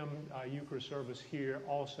 p.m. Eucharist service here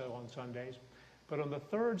also on Sundays. But on the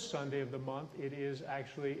 3rd Sunday of the month, it is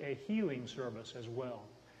actually a healing service as well.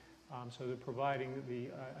 So they're providing the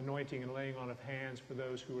anointing and laying on of hands for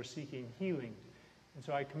those who are seeking healing. And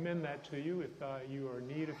so I commend that to you. If you are in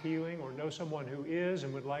need of healing or know someone who is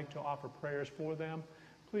and would like to offer prayers for them,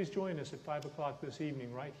 please join us at 5 o'clock this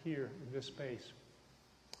evening right here in this space.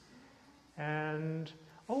 And,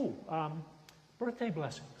 birthday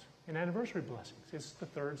blessings and anniversary blessings. It's the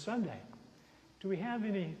 3rd Sunday. Do we have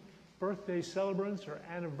any birthday celebrants or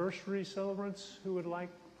anniversary celebrants who would like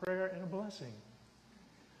prayer and a blessing?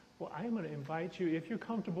 Well, I am going to invite you, if you're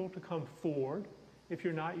comfortable, to come forward. If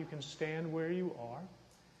you're not, you can stand where you are.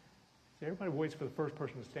 So everybody waits for the first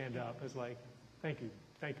person to stand up. It's like, thank you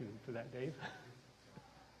for that, Dave.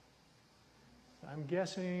 I'm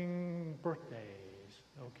guessing birthdays.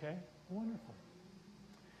 Okay, wonderful.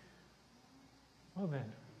 Well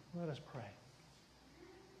then, let us pray.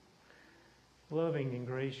 Loving and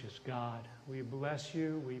gracious God, we bless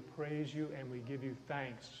you, we praise you, and we give you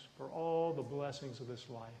thanks for all the blessings of this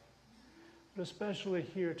life. But especially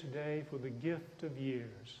here today for the gift of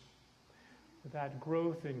years, for that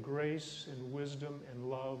growth in grace and wisdom and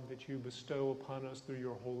love that you bestow upon us through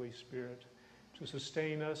your Holy Spirit to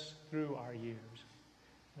sustain us through our years.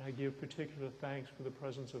 And I give particular thanks for the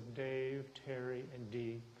presence of Dave, Terry, and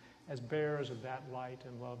Dee as bearers of that light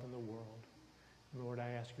and love in the world. And Lord,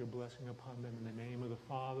 I ask your blessing upon them in the name of the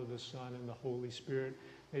Father, the Son, and the Holy Spirit.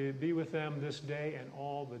 May it be with them this day and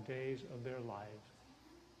all the days of their lives.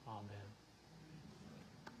 Amen.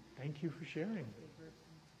 Thank you for sharing.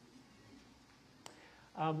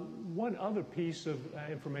 One other piece of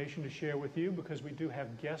information to share with you, because we do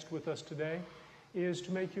have guests with us today, is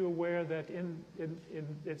to make you aware that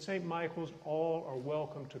at St. Michael's, all are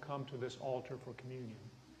welcome to come to this altar for communion.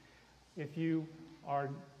 If you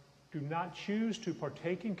do not choose to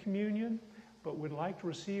partake in communion, but would like to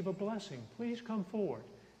receive a blessing, please come forward.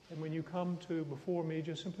 And when you come before me,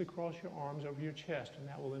 just simply cross your arms over your chest, and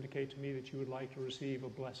that will indicate to me that you would like to receive a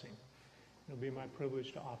blessing. It'll be my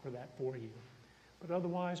privilege to offer that for you. But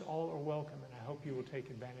otherwise, all are welcome, and I hope you will take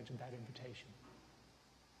advantage of that invitation.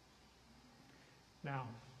 Now,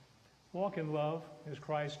 walk in love as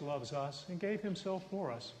Christ loves us and gave himself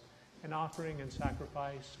for us, an offering and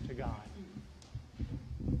sacrifice to God.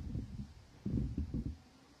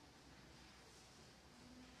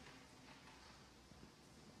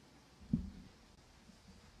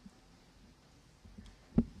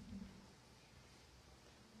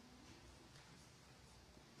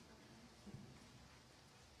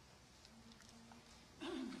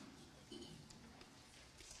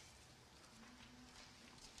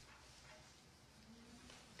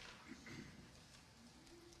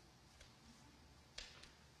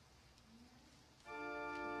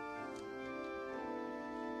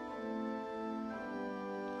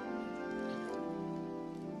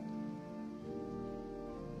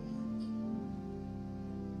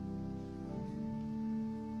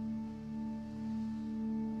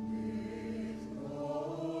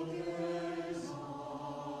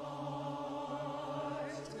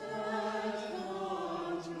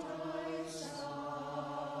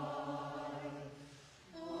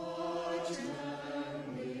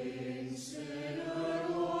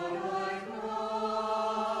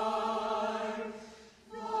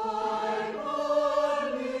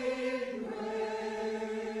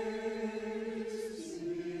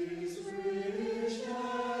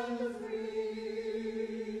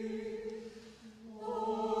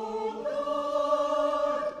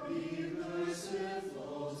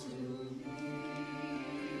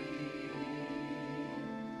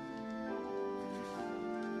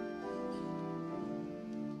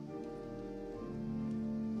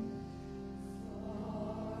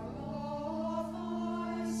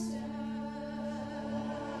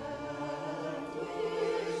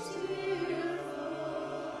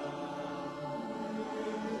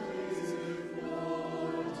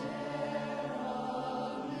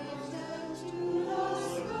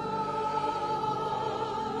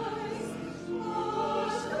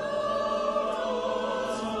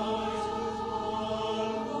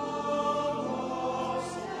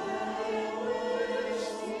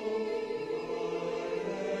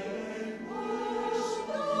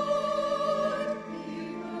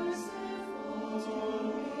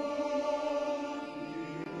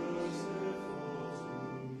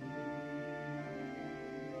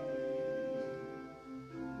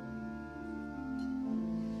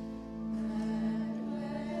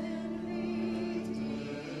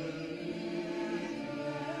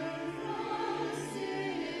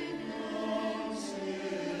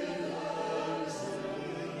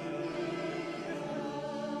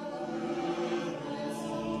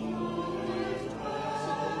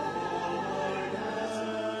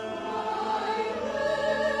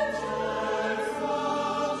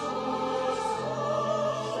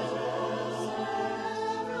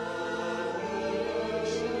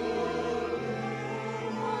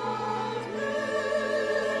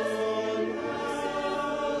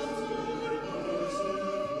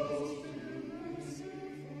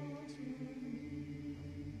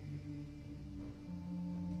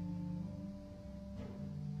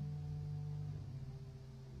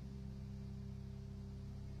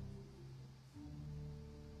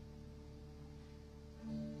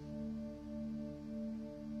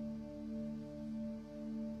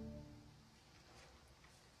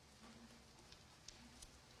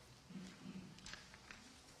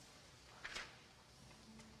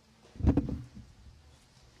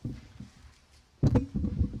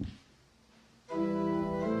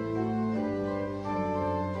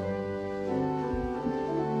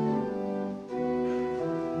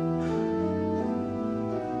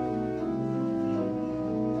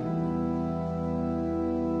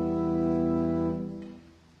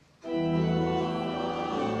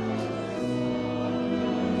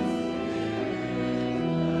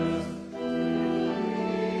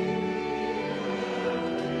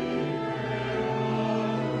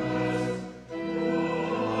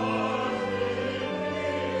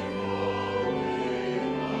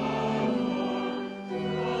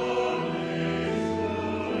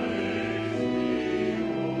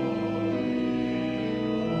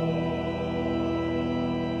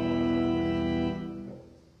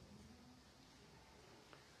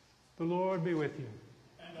 The Lord be with you.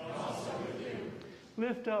 And also with you.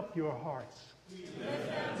 Lift up your hearts. We lift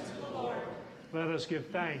them to the Lord. Let us give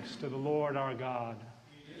thanks to the Lord our God.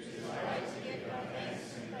 It is right to give God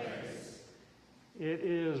thanks and praise. It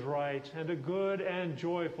is right and a good and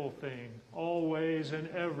joyful thing, always and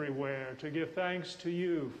everywhere, to give thanks to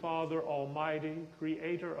you, Father Almighty,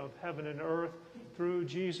 Creator of heaven and earth, through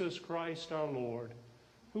Jesus Christ our Lord,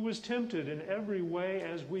 who was tempted in every way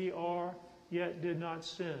as we are, yet did not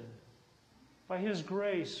sin. By his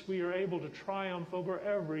grace, we are able to triumph over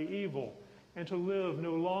every evil and to live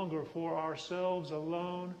no longer for ourselves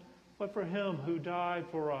alone, but for him who died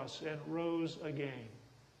for us and rose again.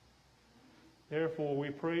 Therefore, we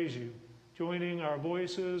praise you, joining our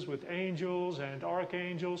voices with angels and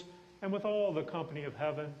archangels and with all the company of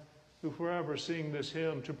heaven, who forever sing this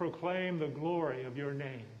hymn to proclaim the glory of your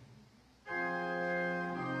name.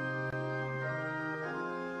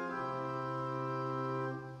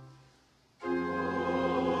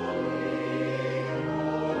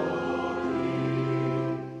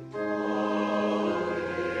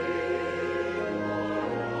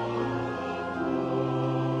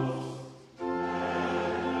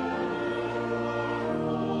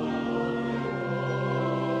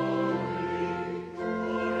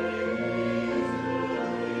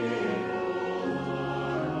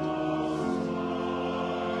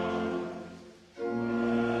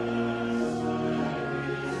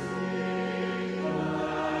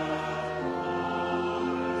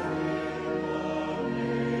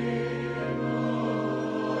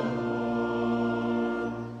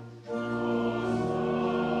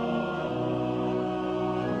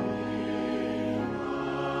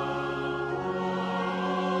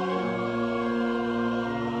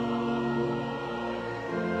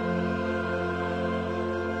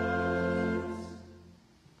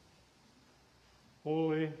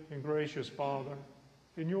 Holy and gracious Father,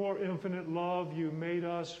 in your infinite love you made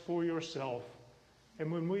us for yourself.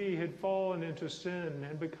 And when we had fallen into sin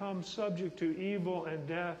and become subject to evil and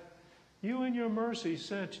death, you in your mercy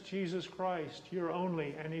sent Jesus Christ, your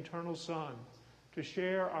only and eternal Son, to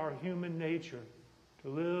share our human nature, to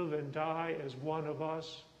live and die as one of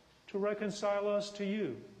us, to reconcile us to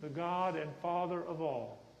you, the God and Father of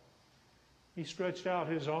all. He stretched out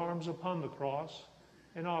his arms upon the cross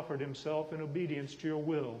and offered himself in obedience to your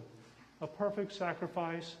will, a perfect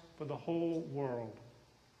sacrifice for the whole world.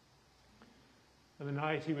 On the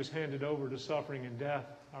night he was handed over to suffering and death,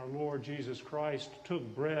 our Lord Jesus Christ took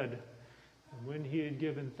bread, and when he had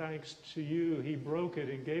given thanks to you, he broke it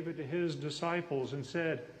and gave it to his disciples and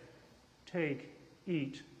said, "Take,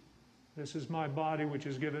 eat. This is my body which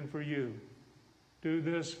is given for you. Do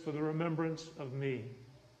this for the remembrance of me."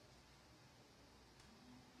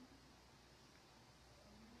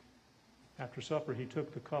 After supper, he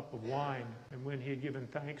took the cup of wine, and when he had given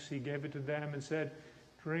thanks, he gave it to them and said,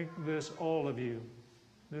 "Drink this, all of you.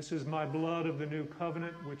 This is my blood of the new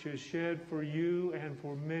covenant, which is shed for you and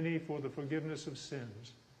for many for the forgiveness of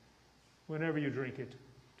sins. Whenever you drink it,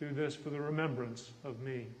 do this for the remembrance of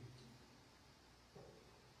me."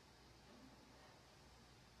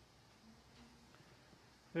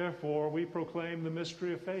 Therefore, we proclaim the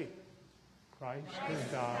mystery of faith. Christ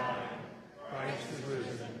has died. Christ is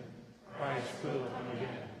risen. Christ will come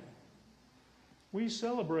again. We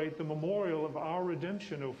celebrate the memorial of our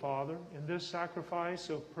redemption, O Father, in this sacrifice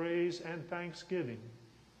of praise and thanksgiving.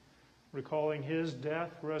 Recalling his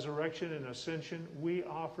death, resurrection, and ascension, we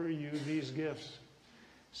offer you these gifts.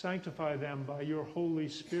 Sanctify them by your Holy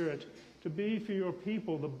Spirit to be for your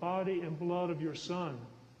people the body and blood of your Son,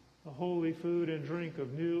 the holy food and drink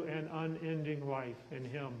of new and unending life in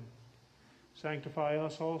him. Sanctify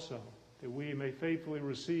us also, that we may faithfully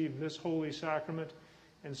receive this holy sacrament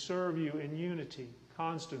and serve you in unity,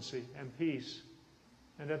 constancy, and peace.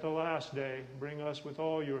 And at the last day, bring us with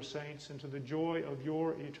all your saints into the joy of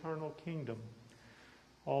your eternal kingdom.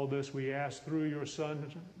 All this we ask through your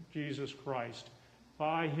Son, Jesus Christ.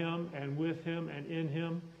 By him and with him and in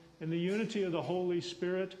him, in the unity of the Holy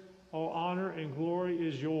Spirit, all honor and glory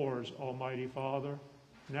is yours, Almighty Father,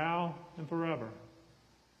 now and forever.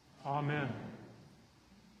 Amen.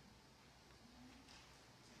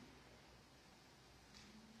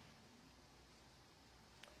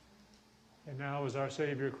 And now, as our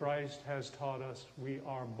Savior Christ has taught us, we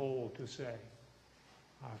are bold to say,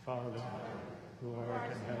 Our Father, who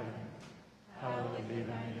art in heaven, hallowed be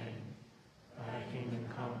thy name. Thy kingdom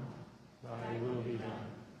come, thy will be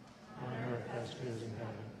done, on earth as it is in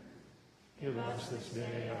heaven. Give us this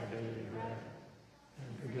day our daily bread,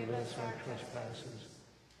 and forgive us our trespasses,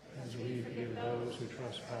 as we forgive those who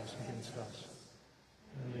trespass against us.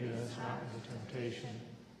 And lead us not into temptation,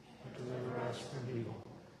 but deliver us from evil.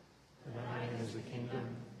 For thine is the kingdom,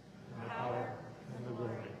 and the power, and the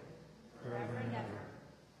glory, forever and ever.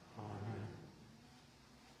 Amen.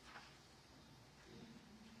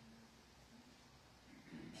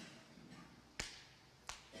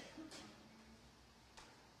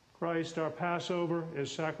 Christ, our Passover,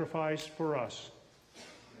 is sacrificed for us.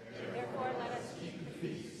 Therefore, let us keep the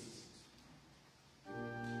feast.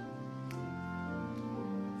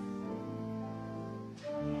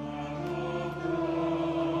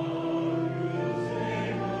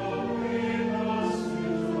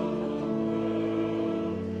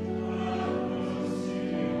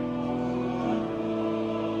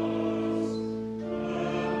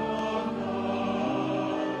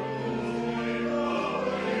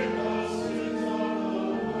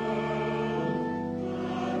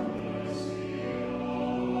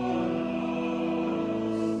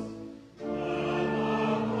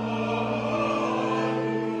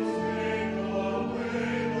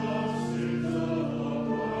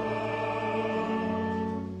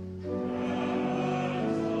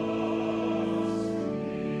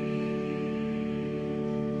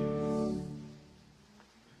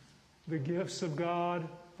 The gifts of God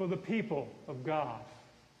for the people of God.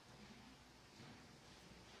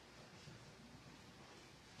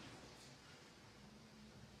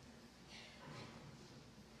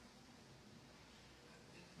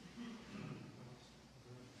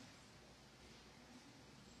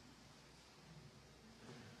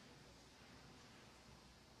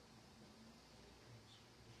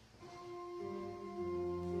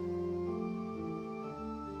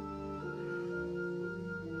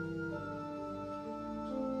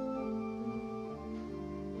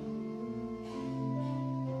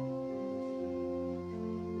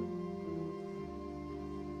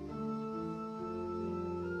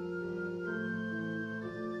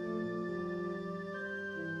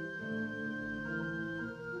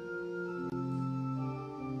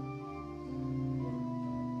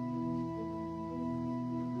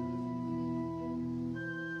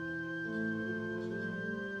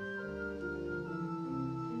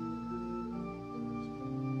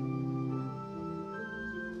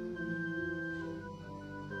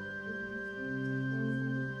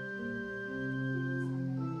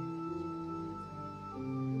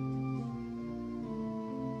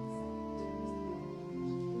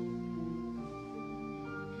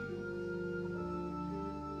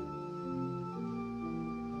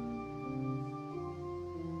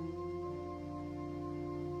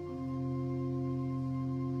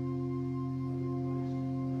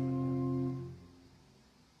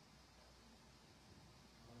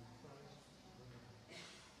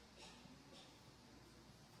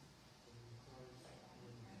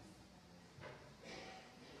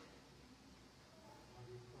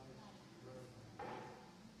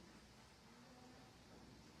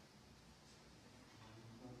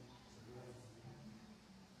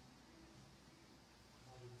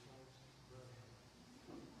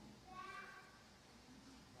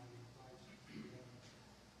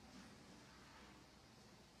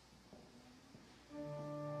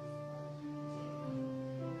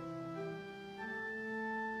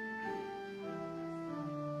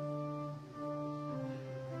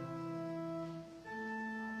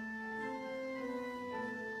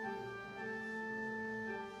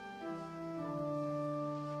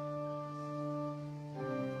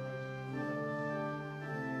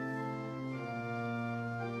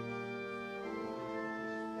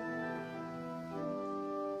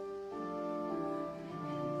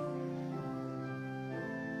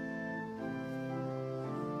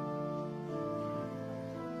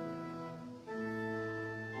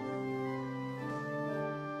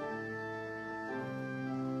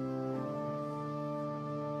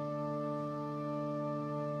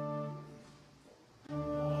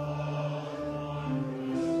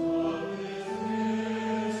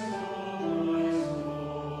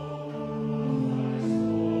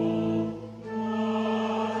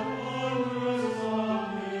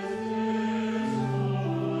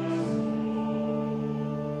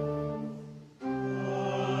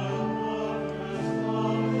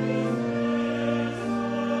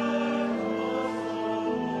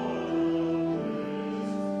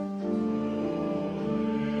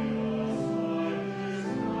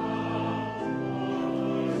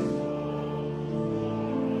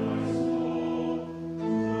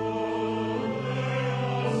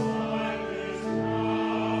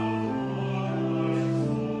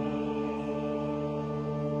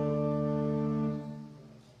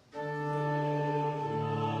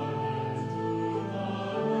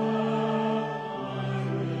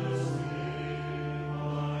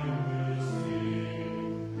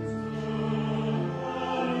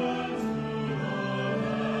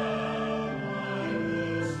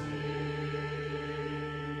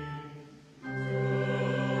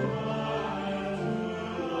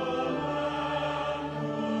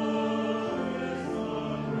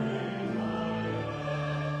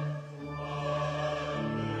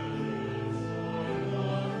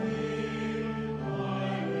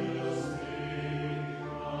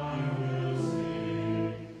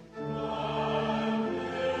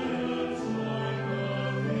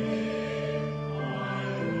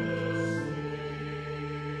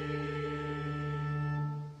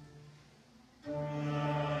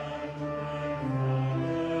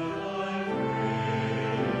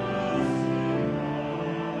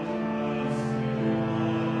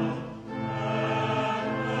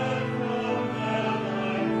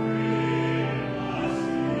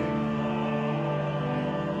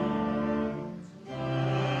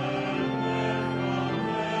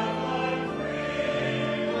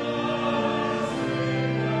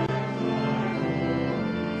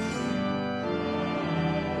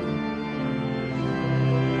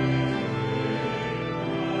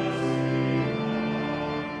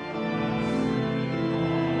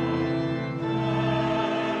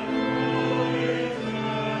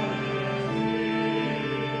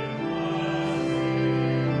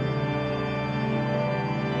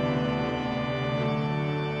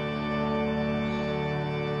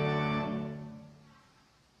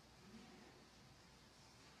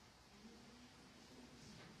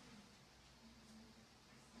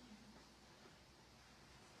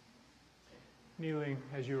 Kneeling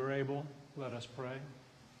as you are able, let us pray.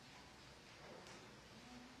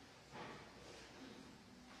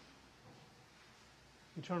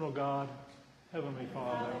 Eternal God, Heavenly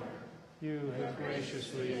Father, you have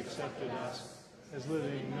graciously accepted us as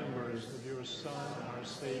living members of your Son, our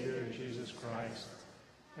Savior, Jesus Christ,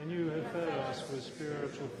 and you have fed us with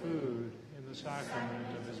spiritual food in the sacrament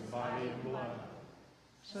of his body and blood.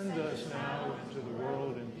 Send us now into the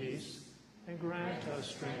world in peace, and grant us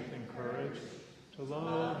strength and courage to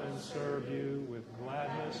love and serve you with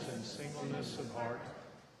gladness and singleness of heart,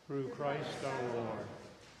 through Christ our Lord.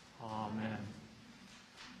 Amen.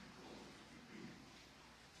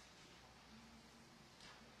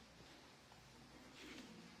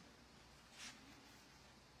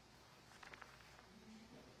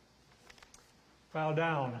 Bow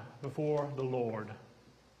down before the Lord.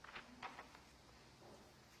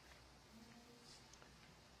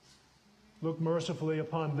 Look mercifully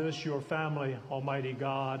upon this, your family, Almighty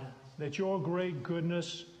God, that by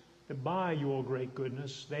your great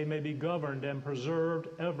goodness, they may be governed and preserved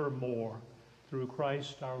evermore, through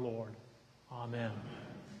Christ our Lord. Amen.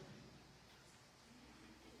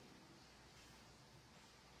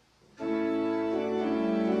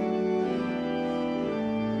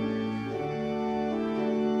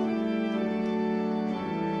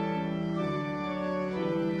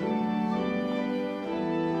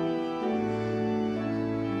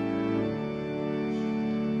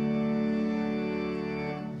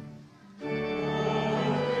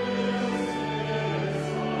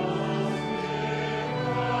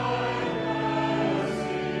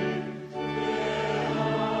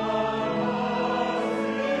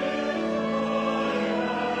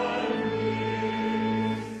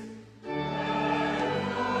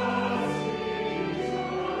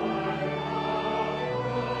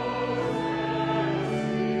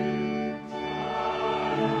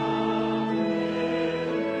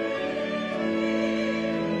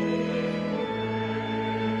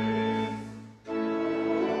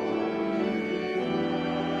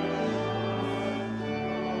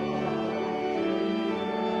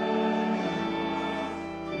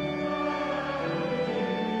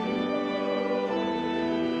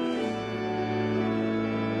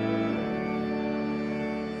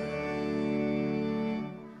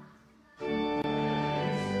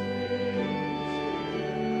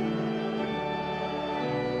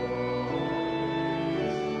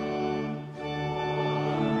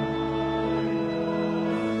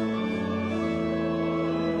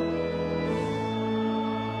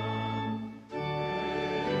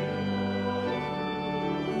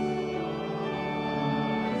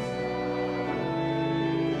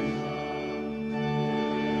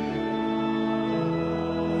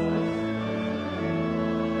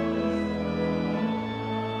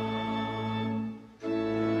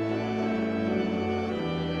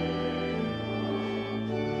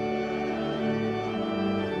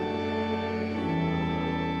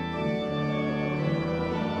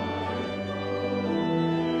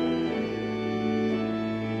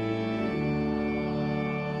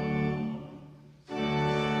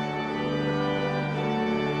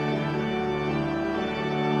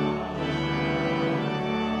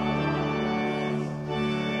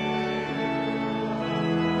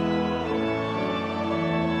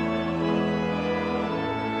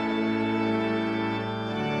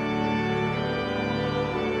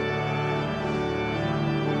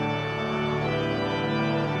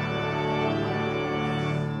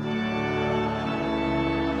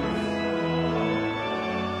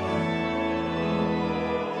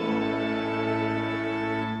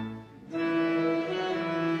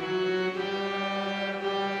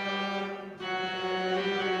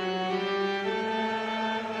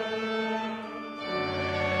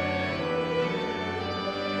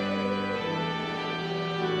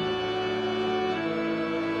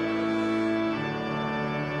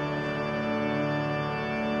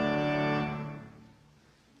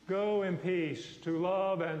 Go in peace to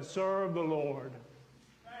love and serve the Lord.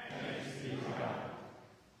 Thanks be to God.